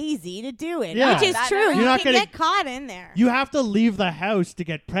too lazy to do it, Yeah. which is That true. never You You're not can gonna- get caught in there. You have to leave the house to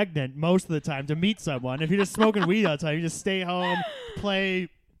get pregnant most of the time to meet someone. If you're just smoking weed all the time, you just stay home, play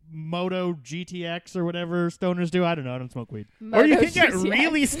Moto GTX or whatever stoners do. I don't know. I don't smoke weed. Or you Moto can get GTX.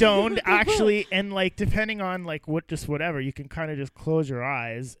 really stoned, actually, and like depending on like whatever, you can kind of just close your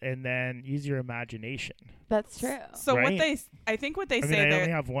eyes and then use your imagination. That's true. So Right? I think what they I mean, say I only there,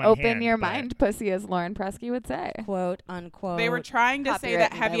 have one Open hand, your but- mind, pussy, as Lauren Presky would say. Quote unquote. they were trying to say Copyright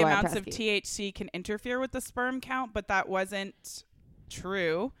that by heavy Lauren amounts of Presky. THC can interfere with the sperm count, but that wasn't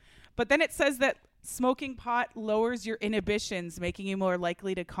true. But then it says that Smoking pot lowers your inhibitions, making you more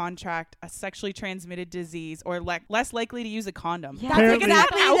likely to contract a sexually transmitted disease or less likely to use a condom. Yeah. That's Apparently-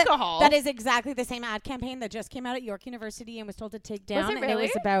 exactly alcohol. That is exactly the same ad campaign that just came out at York University and was told to take down. it And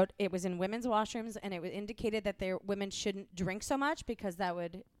really? it was in women's washrooms, and it was indicated that women shouldn't drink so much because that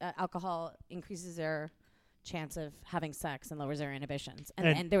would alcohol increases their chance of having sex and lowers their inhibitions.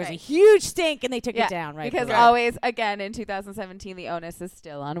 And there was a huge stink, and they took it down. Right, because away. always, again, in 2017, the onus is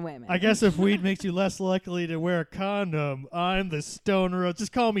still on women. I guess if weed makes you less likely to wear a condom, I'm the stoner.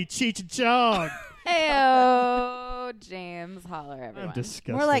 Just call me Cheech and Chong. Heyo, James, holler, everyone. I'm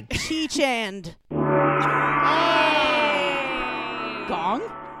disgusting. More like Cheech and Gong?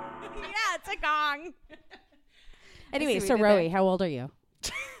 yeah, it's a gong. Anyway, we so did Rowie, that. how old are you?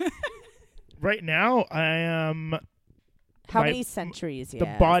 Right now, I am. How My- many centuries? The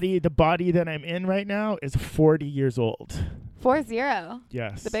body that I'm in right now is 40 years old. 4-0.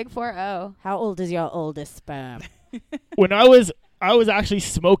 Yes. The big 4-0. How old is your oldest sperm? When I was actually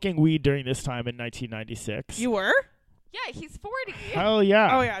smoking weed during this time in 1996. You were? Yeah, he's 40. Hell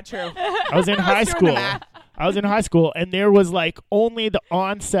yeah. Oh, yeah, true. I was in high doing the school. math. I was in high school, and there was like only the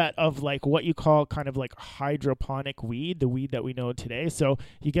onset of like what you call kind of like hydroponic weed, the weed that we know today. So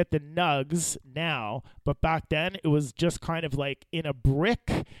you get the nugs now, but back then it was just kind of like in a brick,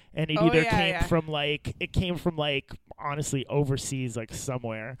 and it Oh, either yeah, came from like honestly overseas, like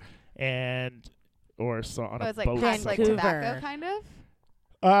somewhere, and or so on Oh, a it's like boat. packed like Vancouver. tobacco, kind of?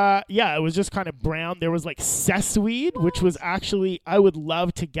 Yeah, it was just kind of brown. There was like cessweed, which was actually, I would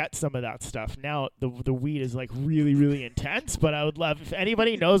love to get some of that stuff. Now the weed is like really, really intense, but I would love, if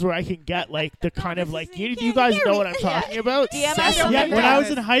anybody knows where I can get like the kind of like, you guys know what I'm talking about? DMS Cess don't weed. Yeah, think when that I was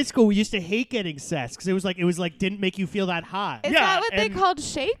in high school, we used to hate getting cess because it was like didn't make you feel that high. Is Yeah, that what they and- called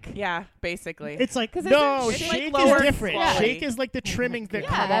shake? Yeah, basically. It's like 'Cause No, It's shake like is lower different. quality. Shake is like the trimmings that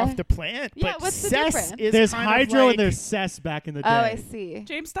come Yeah. off the plant. Yeah, but what's the cess difference? is there's kind hydro of like, and there's cess back in the day. Oh, I see.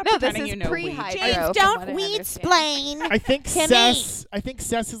 James, stop No, this pretending is you know weed. pre-hydro. James, from don't what I weed understand. splain. I think To me. cess. I think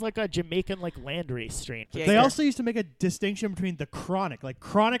cess is like a Jamaican like landrace strain. Yeah, They sure. also used to make a distinction between the chronic. Like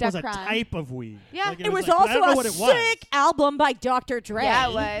chronic was a Cron. type of weed. Yeah. Like, It was like, but I don't know also what a it was. sick album by Dr. Dre. Yeah,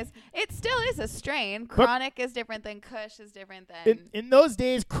 it was. It still is a strain. Chronic is different than Kush is different than. In those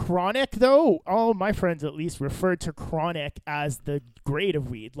days, chronic though, all my friends at least referred to chronic as the grade of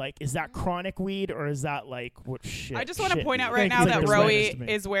weed. Like, is that chronic weed or is that like what shit? I just want to shit point out weed? right Thank now you. that Like the slightest to Rowie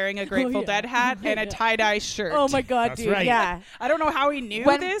me. is wearing a Grateful yeah. Dead hat and a tie-dye shirt. Oh my God, That's dude. right. Yeah. I don't know how he knew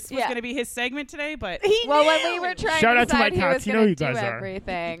When- this was yeah. going to be his segment today, but Well, when we were trying Shout to out to my decide who cats. was You know going who to you do guys are.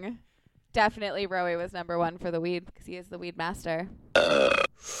 everything, definitely Rowie was number one for the weed because he is the weed master.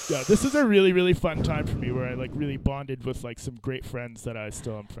 Yeah, this is a really, really fun time for me where I like really bonded with like some great friends that I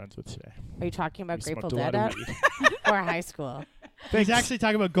still am friends with today. Are you talking about We Grateful smoked a Dead lot out of weed. or high school? He's actually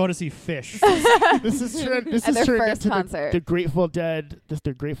talking about going to see Fish. This is turned At their turned first into concert. the Grateful Dead. This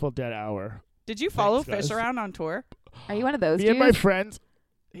the Grateful Dead hour. did you follow Thanks, Fish guys. around on tour? Are you one of those Me dudes? and my friends.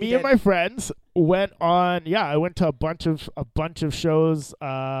 Me and did. my friends went on. Yeah, I went to a bunch of shows,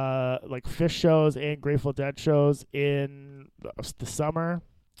 like Fish shows and Grateful Dead shows in the summer,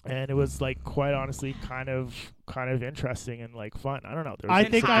 and it was like quite honestly kind of interesting and like fun. I don't know. There was I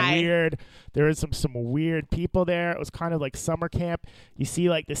some think I- weird. There was some weird people there. It was kind of like summer camp. You see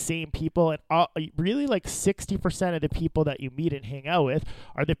like the same people, and really like 60% of the people that you meet and hang out with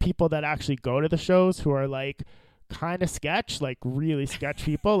are the people that actually go to the shows who are like kind of sketch, like really sketch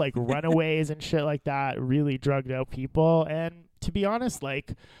people, like runaways and shit like that, really drugged out people. And to be honest,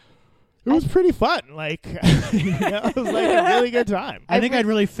 like it was pretty fun. Like you know, it was like a really good time. I think I'd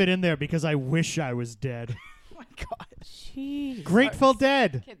really fit in there because I wish I was dead. Oh my God. Jeez. Grateful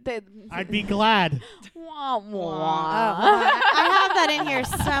Dead. I'd be glad. Wah, wah. Oh, hold on. I have that in here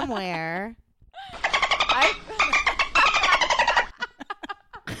somewhere.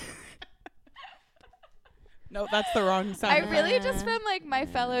 No, that's the wrong sound. I really just from like my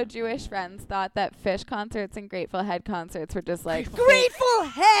fellow Jewish friends thought that Fish concerts and Grateful Head concerts were just like Grateful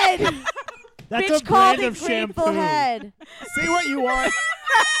Head. That's Bitch a called brand it of Grateful shampoo. Head. Say what you want.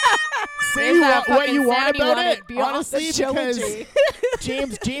 Say There's that what fucking you want sound you about wanna it. be off the Honestly, trilogy.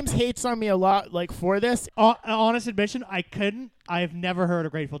 because James hates on me a lot, like for this. Honest admission, I couldn't. I have never heard a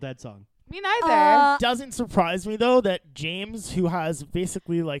Grateful Dead song. me neither. Doesn't surprise me though that James, who has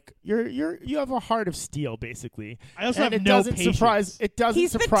basically like you have a heart of steel, basically. I also And have it no doesn't patience. surprise. It doesn't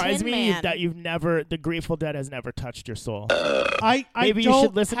He's the surprise Tin me Man. that the Grateful Dead has never touched your soul. I Maybe you don't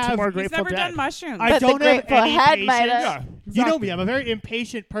should listen to have- more He's Grateful never Dead. done mushrooms. I But the don't have Grateful any Head patience. might Yeah, have. You know me. I'm a very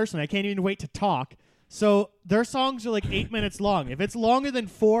impatient person. I can't even wait to talk. So their songs are like 8 minutes long. If it's longer than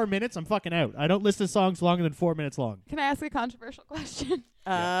 4 minutes, I'm fucking out. I don't listen to songs longer than 4 minutes long. Can I ask a controversial question?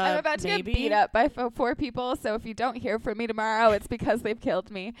 I'm about to maybe. get beat up by 4 people, so if you don't hear from me tomorrow, it's because they've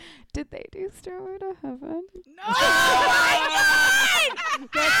killed me. Did they do Stairway to Heaven? No!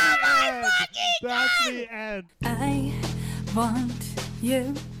 That's the end. I want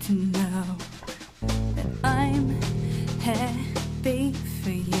you to know that I'm happy for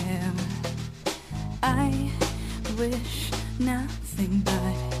you. I wish nothing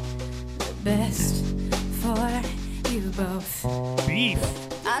but the best for you both. Beef.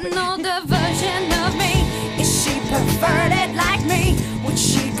 I know the version of me. Is she perverted like me? Would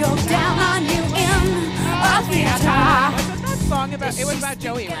she go down on you in a theater? Wasn't that song about? It was about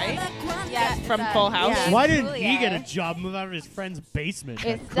Joey, right? Yeah, From Full House. Yeah. Why didn't he Julia. get a job, move out of his friend's basement?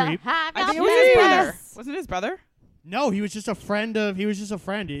 It's That creep. I think it was his brother. Wasn't it his brother? No, he was just a friend of. He was just a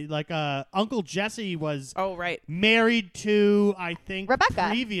friend. Uncle Jesse was Oh, right. married to, I think, Rebecca.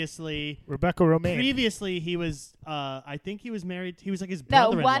 Previously, Rebecca Romaine. Previously, he was. I think he was married. He was like his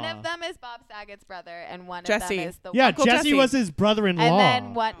No, brother-in-law. one of them is Bob Saget's brother, and one Jesse. of them is the Yeah, Uncle Jesse Jesse. was his brother-in-law. And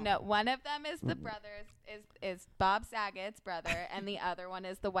then one of them is the brother's is Bob Saget's brother, and the other one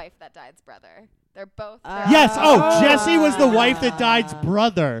is the wife that died's brother. They're both. Yes. Oh, Jesse was the wife that died's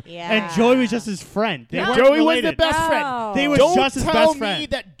brother, Yeah. and Joey was just his friend. They weren't Joey related. was the best No. friend. They was Don't just his tell best me friend.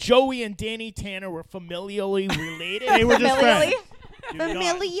 that Joey and Danny Tanner were familially related. They were just friends. Do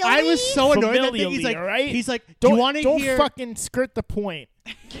not. I was so annoyed that thing. He's Familially, like, all right? he's like, do you want to Don't hear? fucking skirt the point.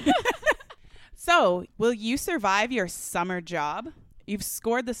 So, will you survive your summer job? You've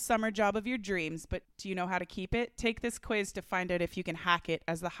scored the summer job of your dreams, but do you know how to keep it? Take this quiz to find out if you can hack it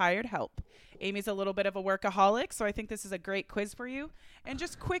as the hired help. Amy's a little bit of a workaholic, so I think this is a great quiz for you. And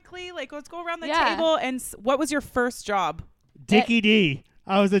just quickly, let's go around the table. And what was your first job? Dickie D.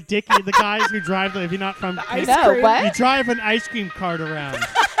 I was a Dickie. The guys who drive. If you're not from, what? you drive an ice cream cart around.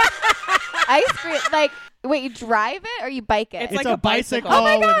 Ice cream, like, wait, you drive it or you bike it? It's It's like a a bicycle. bicycle. Oh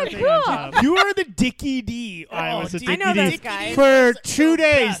my with God, a thing on cool. top. You are the Dickie D. I was a dude. Dickie know D those guys. for Best. 2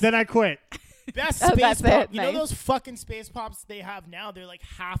 days. Best. Then I quit. Best Oh, space that's pop. it. You know Nice. those fucking space pops they have now? They're like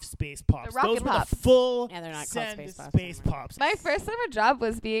half space pops. Rocket Those were Pops. the full Yeah, they're not called send space pops space anymore. pops. My first ever job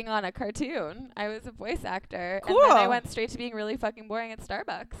was being on a cartoon. I was a voice actor. Cool. And then I went straight to being really fucking boring at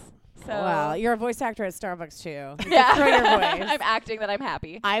Starbucks. So Well, you're a voice actor at Starbucks too. You yeah. can throw your voice. I'm acting that I'm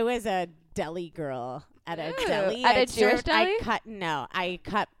happy. I was a deli girl at a Ooh, deli. at a I Jewish served- deli?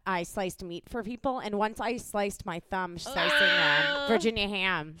 I sliced meat for people, and once I sliced my thumb slicing Virginia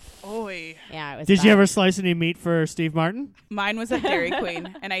ham. Oy. Yeah, it was. Did you bad. ever slice any meat for Steve Martin? Mine was at Dairy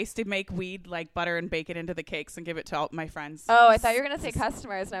Queen, and I used to make weed like butter and bake it into the cakes and give it to all my friends. Oh, I thought you were going to say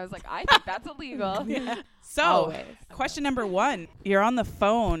customers, and I was like, I think that's illegal. So, Always. question number 1. You're on the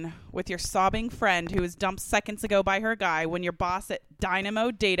phone with your sobbing friend who was dumped seconds ago by her guy when your boss at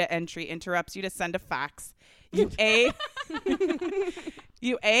Dynamo Data Entry interrupts you to send a fax.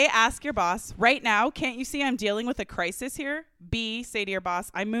 You ask your boss, right now, can't you see I'm dealing with a crisis here? B, say to your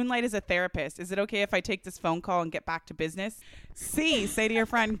boss, I moonlight as a therapist. Is it okay if I take this phone call and get back to business? C, say to your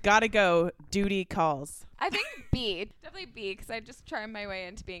friend, gotta go, duty calls. I think B. Definitely B, because I just charm my way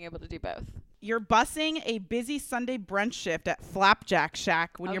into being able to do both. You're bussing a busy Sunday brunch shift at Flapjack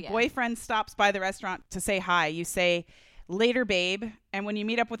Shack. When Oh, your yeah. boyfriend stops by the restaurant to say hi, you say, later, babe. And when you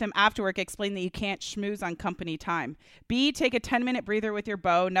meet up with him after work, explain that you can't schmooze on company time. B, take a 10-minute breather with your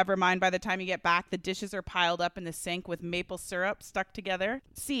beau. Never mind, by the time you get back, the dishes are piled up in the sink with maple syrup stuck together.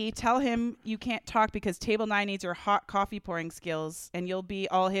 C, tell him you can't talk because Table 9 needs your hot coffee pouring skills, and you'll be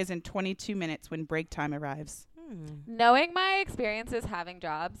all his in 22 minutes when break time arrives. Knowing my experiences having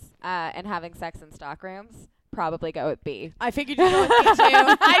jobs and having sex in stock rooms, probably go with B. I figured you'd go with me too.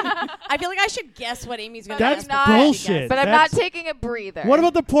 I feel like I should guess what Amy's going to That's guess. not- bullshit. But I'm That's- not taking a breather. What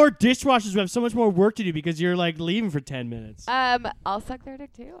about the poor dishwashers who have so much more work to do because you're like leaving for 10 minutes? I'll suck their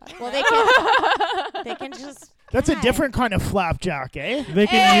dick too. Well, they can just. That's a different kind of flapjack, eh? They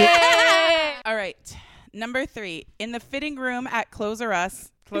can Hey! All right. Number 3, in the fitting room at Closer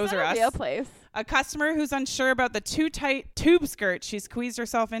Us. Is that a real place? A customer who's unsure about the too tight tube skirt she squeezed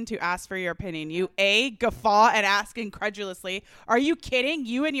herself into asks for your opinion. You A, guffaw and ask incredulously, are you kidding?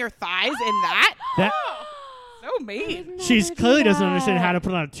 You and your thighs in that? That- So mean. She clearly doesn't understand how to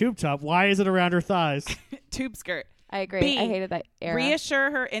put on a tube top. Why is it around her thighs? Tube skirt. I agree. B, I hated that era. Reassure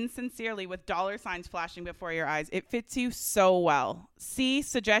her insincerely with dollar signs flashing before your eyes. It fits you so well. C,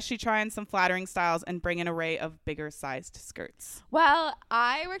 suggest she try on some flattering styles and bring an array of bigger sized skirts. Well,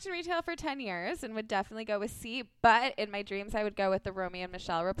 I worked in retail for 10 years and would definitely go with C, but in my dreams, I would go with the Romeo and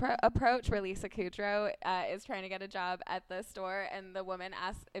Michelle approach where Lisa Kudrow is trying to get a job at the store and the woman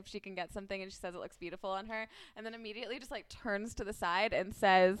asks if she can get something and she says it looks beautiful on her and then immediately just like turns to the side and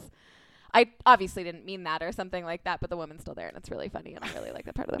says, I obviously didn't mean that or something like that, but the woman's still there, and it's really funny, and I really like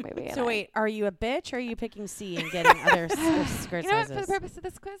that part of the movie. So wait, are you a bitch or are you picking C and getting other skirt you know what? sizes? For the purpose of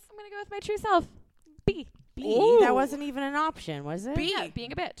this quiz, I'm going to go with my true self. B. B? That wasn't even an option, was it? B. Yeah,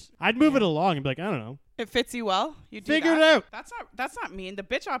 being a bitch. I'd move it along and be like, I don't know. It fits you well. You do Figure that. it out. That's not mean. The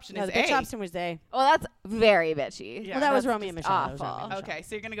bitch option No, is the bitch A. option was A. Well, that's very bitchy. Yeah, Well, that was that's Romeo and just Michelle. That was Romeo awful. and Michelle. Okay,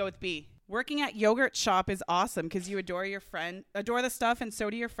 so you're gonna go with B. Working at yogurt shop is awesome because you adore the stuff, and so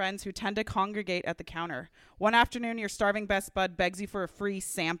do your friends who tend to congregate at the counter. One afternoon, your starving best bud begs you for a free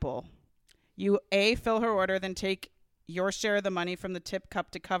sample. You A, fill her order, then take your share of the money from the tip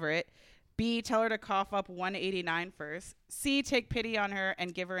cup to cover it. B, tell her to cough up $1.89 first. C, take pity on her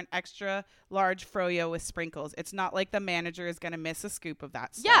and give her an extra large froyo with sprinkles. It's not like the manager is going to miss a scoop of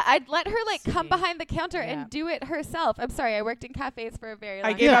that stuff. Yeah, I'd let her come See. behind the counter Yeah. and do it herself. I'm sorry, I worked in cafes for a very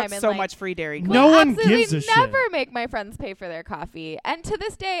long I gave time. out and, so much free Dairy Queen. No would one absolutely gives a shit. never make my friends pay for their coffee. And to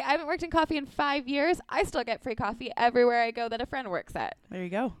this day, I haven't worked in coffee in 5 years. I still get free coffee everywhere I go that a friend works at. There you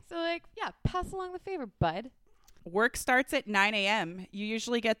go. So pass along the favor, bud. Work starts at 9 a.m. You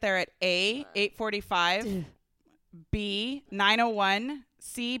usually get there at A, 8:45, B, 9:01,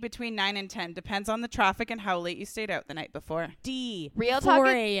 C, between 9 and 10. Depends on the traffic and how late you stayed out the night before. D. Real talk 4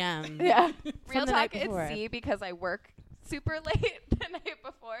 it- a.m. Yeah. From Real the night talk, it's before. C because I work super late the night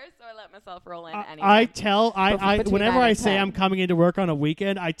before, so I let myself roll in anyway. I tell Between whenever 9 I and say 10. I'm coming into work on a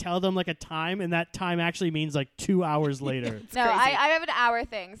weekend, I tell them like a time, and that time actually means like 2 hours later. No, I have an hour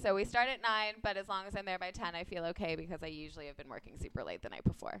thing, so we start at 9, but as long as I'm there by 10, I feel okay because I usually have been working super late the night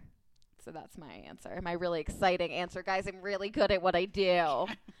before. So that's my answer. My really exciting answer. Guys, I'm really good at what I do.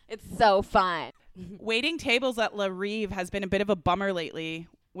 It's so fun. Waiting tables at La Rive has been a bit of a bummer lately,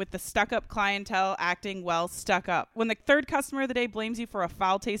 with the stuck-up clientele acting stuck up. When the third customer of the day blames you for a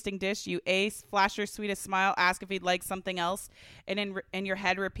foul-tasting dish, you A, flash your sweetest smile, ask if he'd like something else, and in your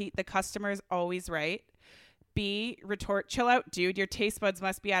head repeat, the customer's always right. B, retort, chill out, dude. Your taste buds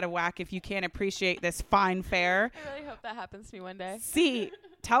must be out of whack if you can't appreciate this fine fare. I really hope that happens to me one day. C,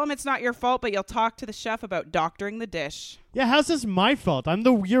 tell him it's not your fault, but you'll talk to the chef about doctoring the dish. Yeah, how's this my fault? I'm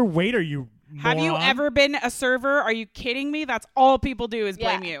your waiter, you Have you moron. ever been a server? Are you kidding me? That's all people do is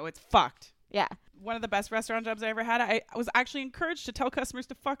blame you. It's fucked. Yeah. One of the best restaurant jobs I ever had, I was actually encouraged to tell customers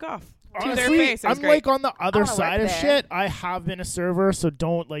to fuck off to their Honestly, face. It was I'm great. like on the other wanna side work of there. shit. I have been a server, so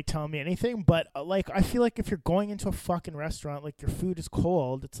don't like tell me anything. But I feel like if you're going into a fucking restaurant, like your food is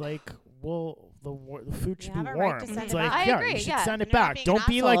cold, it's like, well, the food should You be have a right warm. to send It's it like, back. I yeah, agree, you should yeah. send it And you're not back. being Don't an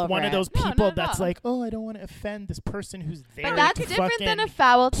be asshole like over one of it. those No, people not at that's all. like, oh, I don't want to offend this person who's there. But that's to different than a fucking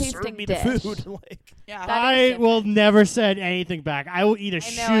foul serve tasting me dish. the food. Like, Yeah. That I is will never send anything back. I will eat a I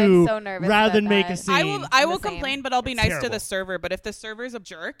know, shoe I'm so nervous rather than about make a that. scene. I will I'm the complain, same. but I'll be It's nice to terrible. the server. But if the server's a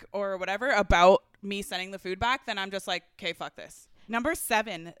jerk or whatever about me sending the food back, then I'm just like, okay, fuck this. Number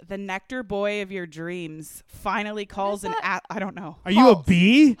 7, the nectar boy of your dreams finally calls I don't know. Are you a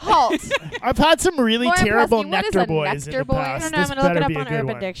bee? Halt. I've had some really More terrible impressive. What is nectar a boys in nectar the boy? past. I don't know. I'm This going to look better it up be a on good Urban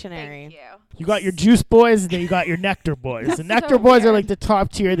one. Dictionary. Thank you. You got your juice boys, and then you got your nectar boys. The nectar boys are like the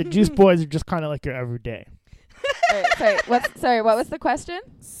top tier. The juice boys are just kind of like your everyday. Sorry, what was the question?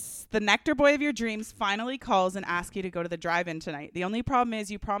 The nectar boy of your dreams finally calls and asks you to go to the drive-in tonight. The only problem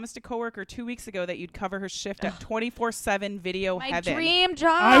is you promised a coworker 2 weeks ago that you'd cover her shift at 24/7 video My heaven. dream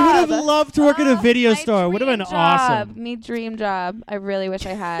job. I would have loved to work at a video my store. Would have been dream job. awesome. Me dream job. I really wish I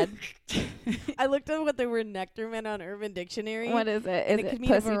had. I looked up what the word nectar meant on Urban Dictionary. What is it? And Is it it could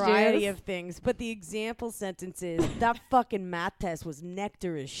mean a pussy variety juice? of things, but the example sentence is that fucking math test was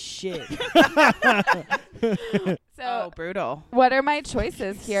nectar as shit. So, Oh, brutal. what are my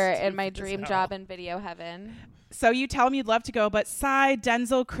choices here in my dream job in video heaven? So you tell him you'd love to go, but Cy,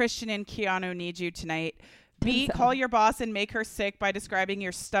 Denzel, Christian, and Keanu need you tonight. B, Denzel. call your boss and make her sick by describing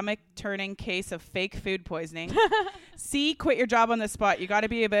your stomach-turning case of fake food poisoning. C, quit your job on the spot. You got to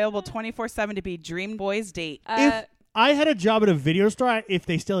be available 24/7 to be Dream Boy's date. If I had a job at a video store, if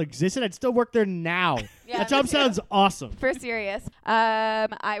they still existed, I'd still work there now. Yeah, that job me too. sounds awesome. For serious,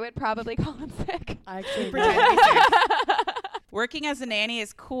 I would probably call him sick. I actually Pretend to be sick. Working as a nanny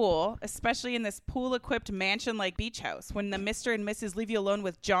is cool, especially in this pool-equipped mansion-like beach house. When the Mr. and Mrs. leave you alone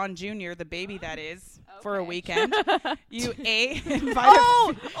with John Jr., the baby that is, for a weekend, you invite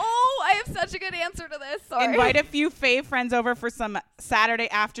I have such a good answer to this. Sorry. invite a few fave friends over for some Saturday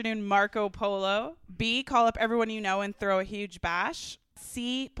afternoon Marco Polo. B, call up everyone you know and throw a huge bash.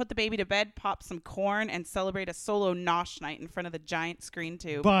 C, put the baby to bed, pop some corn, and celebrate a solo nosh night in front of the giant screen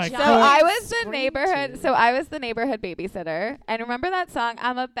tube. But So I was the neighborhood. So I was the neighborhood babysitter, and remember that song?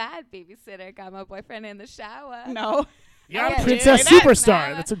 I'm a bad babysitter. Got my boyfriend in the shower. No. Young Okay. Princess Say that.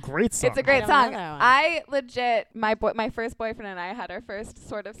 Superstar. That's a great song. It's a great I don't know song. that one. I legit, my first boyfriend and I had our first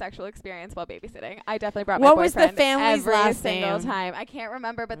sort of sexual experience while babysitting. I definitely brought my What was the boyfriend family's every last single name? time. I can't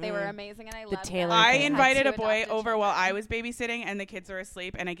remember, but they were amazing, and I loved Taylor them. I family. invited a Had boy two over adopted while I children. was babysitting, and the kids were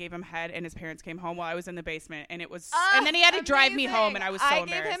asleep, and I gave him head, and his parents came home while I was in the basement, and it was, Oh, and then he had to drive me amazing. home, and I was so I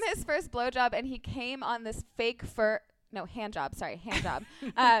embarrassed. gave him his first blowjob, and he came on this fake fur. No, hand job. Sorry, hand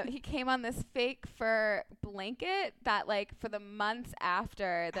job. He came on this fake fur blanket that, like, for the months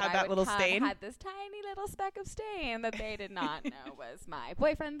after that Had I that would little come, stain? had this tiny little speck of stain that they did not know was my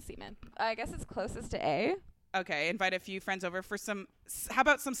boyfriend's semen. I guess it's closest to A. Okay, invite a few friends over for some. How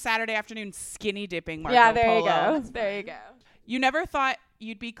about some Saturday afternoon skinny dipping? Marco Yeah, there you Polo? go. There you go. You never thought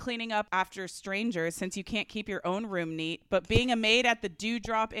you'd be cleaning up after strangers since you can't keep your own room neat, but being a maid at the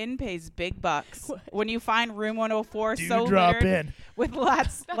Dewdrop Inn pays big bucks. When you find room 104 so Dewdrop littered Inn. with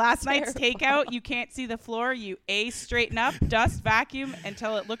last night's takeout, you can't see the floor, you straighten up, dust, vacuum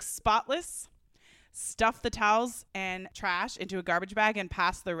until it looks spotless. Stuff the towels and trash into a garbage bag and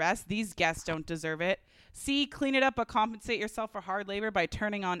pass the rest. These guests don't deserve it. C, clean it up but compensate yourself for hard labor by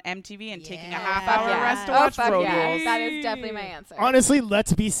turning on MTV and taking a half-hour rest to watch fuck Road yeah. Rules. That is definitely my answer. Honestly,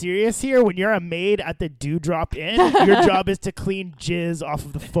 let's be serious here. When you're a maid at the Dewdrop Inn, your job is to clean jizz off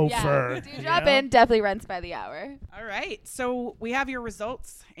of the faux fur. Dewdrop Inn definitely rents by the hour. All right, so we have your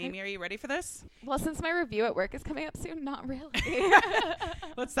results. Amy, are you ready for this? Well, since my review at work is coming up soon, not really.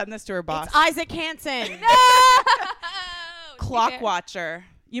 Let's send this to her boss. It's Isaac Hansen. Clock watcher.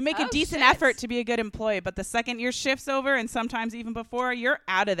 You make a Oh, decent shit. effort to be a good employee, but the second your shift's over, and sometimes even before, you're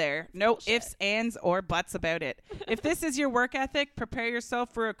out of there. No ifs, ands, or buts about it. If this is your work ethic, prepare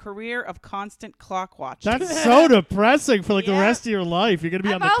yourself for a career of constant clock watching. That's so depressing for like the Yeah. rest of your life. You're gonna be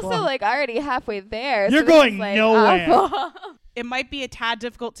I'm on the also clock. like already halfway there. You're so this going is, like, nowhere. awful. It might be a tad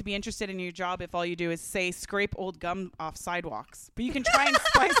difficult to be interested in your job if all you do is, say, scrape old gum off sidewalks. But you can try and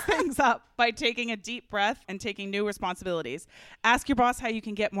spice things up by taking a deep breath and taking new responsibilities. Ask your boss how you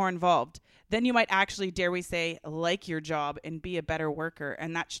can get more involved. Then you might actually, dare we say, like your job and be a better worker,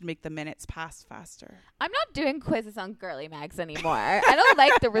 and that should make the minutes pass faster. I'm not doing quizzes on girly mags anymore. I don't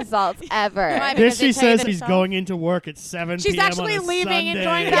like the results ever. Why? This because they she tell you says he's themselves? going into work at 7 She's p.m. actually on a leaving and Sunday.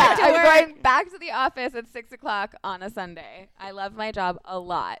 going Yeah, back to I'm work. going back to the office at 6 o'clock on a Sunday. I love my job a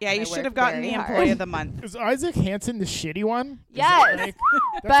lot. Yeah, and you I should work have gotten very the hard. employee of the month. Is Isaac Hansen the shitty one? Yes, That's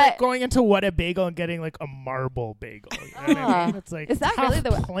but like going into What a Bagel and getting like a marble bagel. You know what I mean? It's like is that half really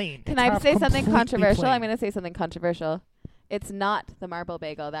the plain. Can It's I half say something completely controversial? plain. I'm going to say something controversial. It's not the marble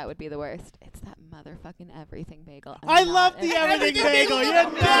bagel. That would be the worst. It's that motherfucking everything bagel. I'm I not love a- the everything bagel. You're I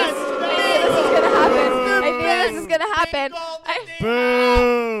knew this was going to happen. I knew this was going to happen.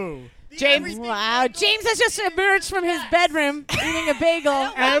 Boo! James. Wow. James has just emerged from his bedroom eating a bagel.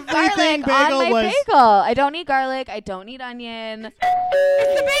 Everything Garlic on bagel my was. bagel. I don't need garlic. I don't need onion.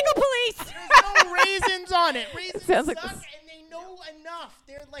 It's the bagel police. There's no raisins on it. Raisins Sounds like suck, this- and they know enough.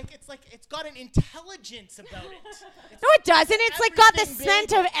 They're like it's got an intelligence about it. It's No, it doesn't. It's like got the everything scent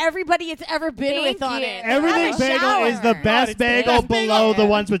bagel. of everybody it's ever been Thank with on you. it. Everything Have a bagel is the shower. best it's the bagel best below bagel. the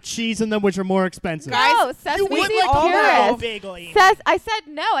ones with cheese in them, which are more expensive. Guys, No, You Sesame would Seed like a marble purist. bagel, Amy. I said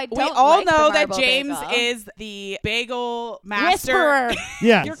no. I don't. We all like the know that marble James bagel. is the bagel master. Whisperer.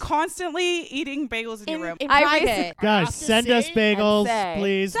 Yes. You're constantly eating bagels in your room. In I private. recently- Guys, have to send us say- bagels, say.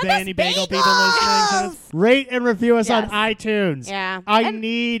 please. Send Any us bagel people bagels! listening to us. Rate and review us on Yes. iTunes. Yeah. I And-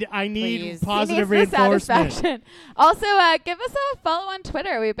 need Please. positive He needs the reinforcement. satisfaction. Also, give us a follow on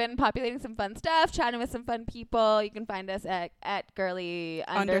Twitter. We've been populating some fun stuff, chatting with some fun people. You can find us at girly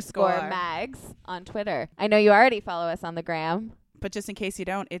Underscore. mags on Twitter. I know you already follow us on the gram. But just in case you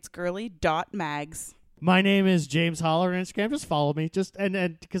don't, it's girly.mags. My name is James Holler on Instagram. Just follow me. Just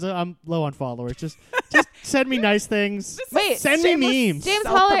and because I'm low on followers. Just send me nice things. Wait, Send me memes. James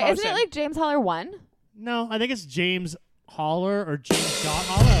Holler, isn't it Self-promotion. like James Holler 1? No, I think it's James Holler or James Dot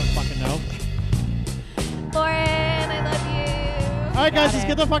Holler. I don't fucking know. Lauren, I love you. All right, guys, Got let's it.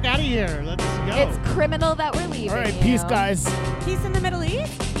 get the fuck out of here. Let's go. It's criminal that we're leaving. All right, you. peace, guys. Peace in the Middle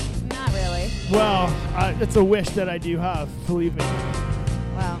East. Not really. Well, it's a wish that I do have. Believe me.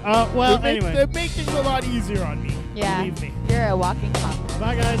 Wow. Well, anyway. They make things a lot easier on me. Yeah. Believe me. You're a walking coffin.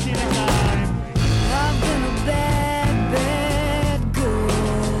 Bye, guys. See you next time. I'm gonna bed.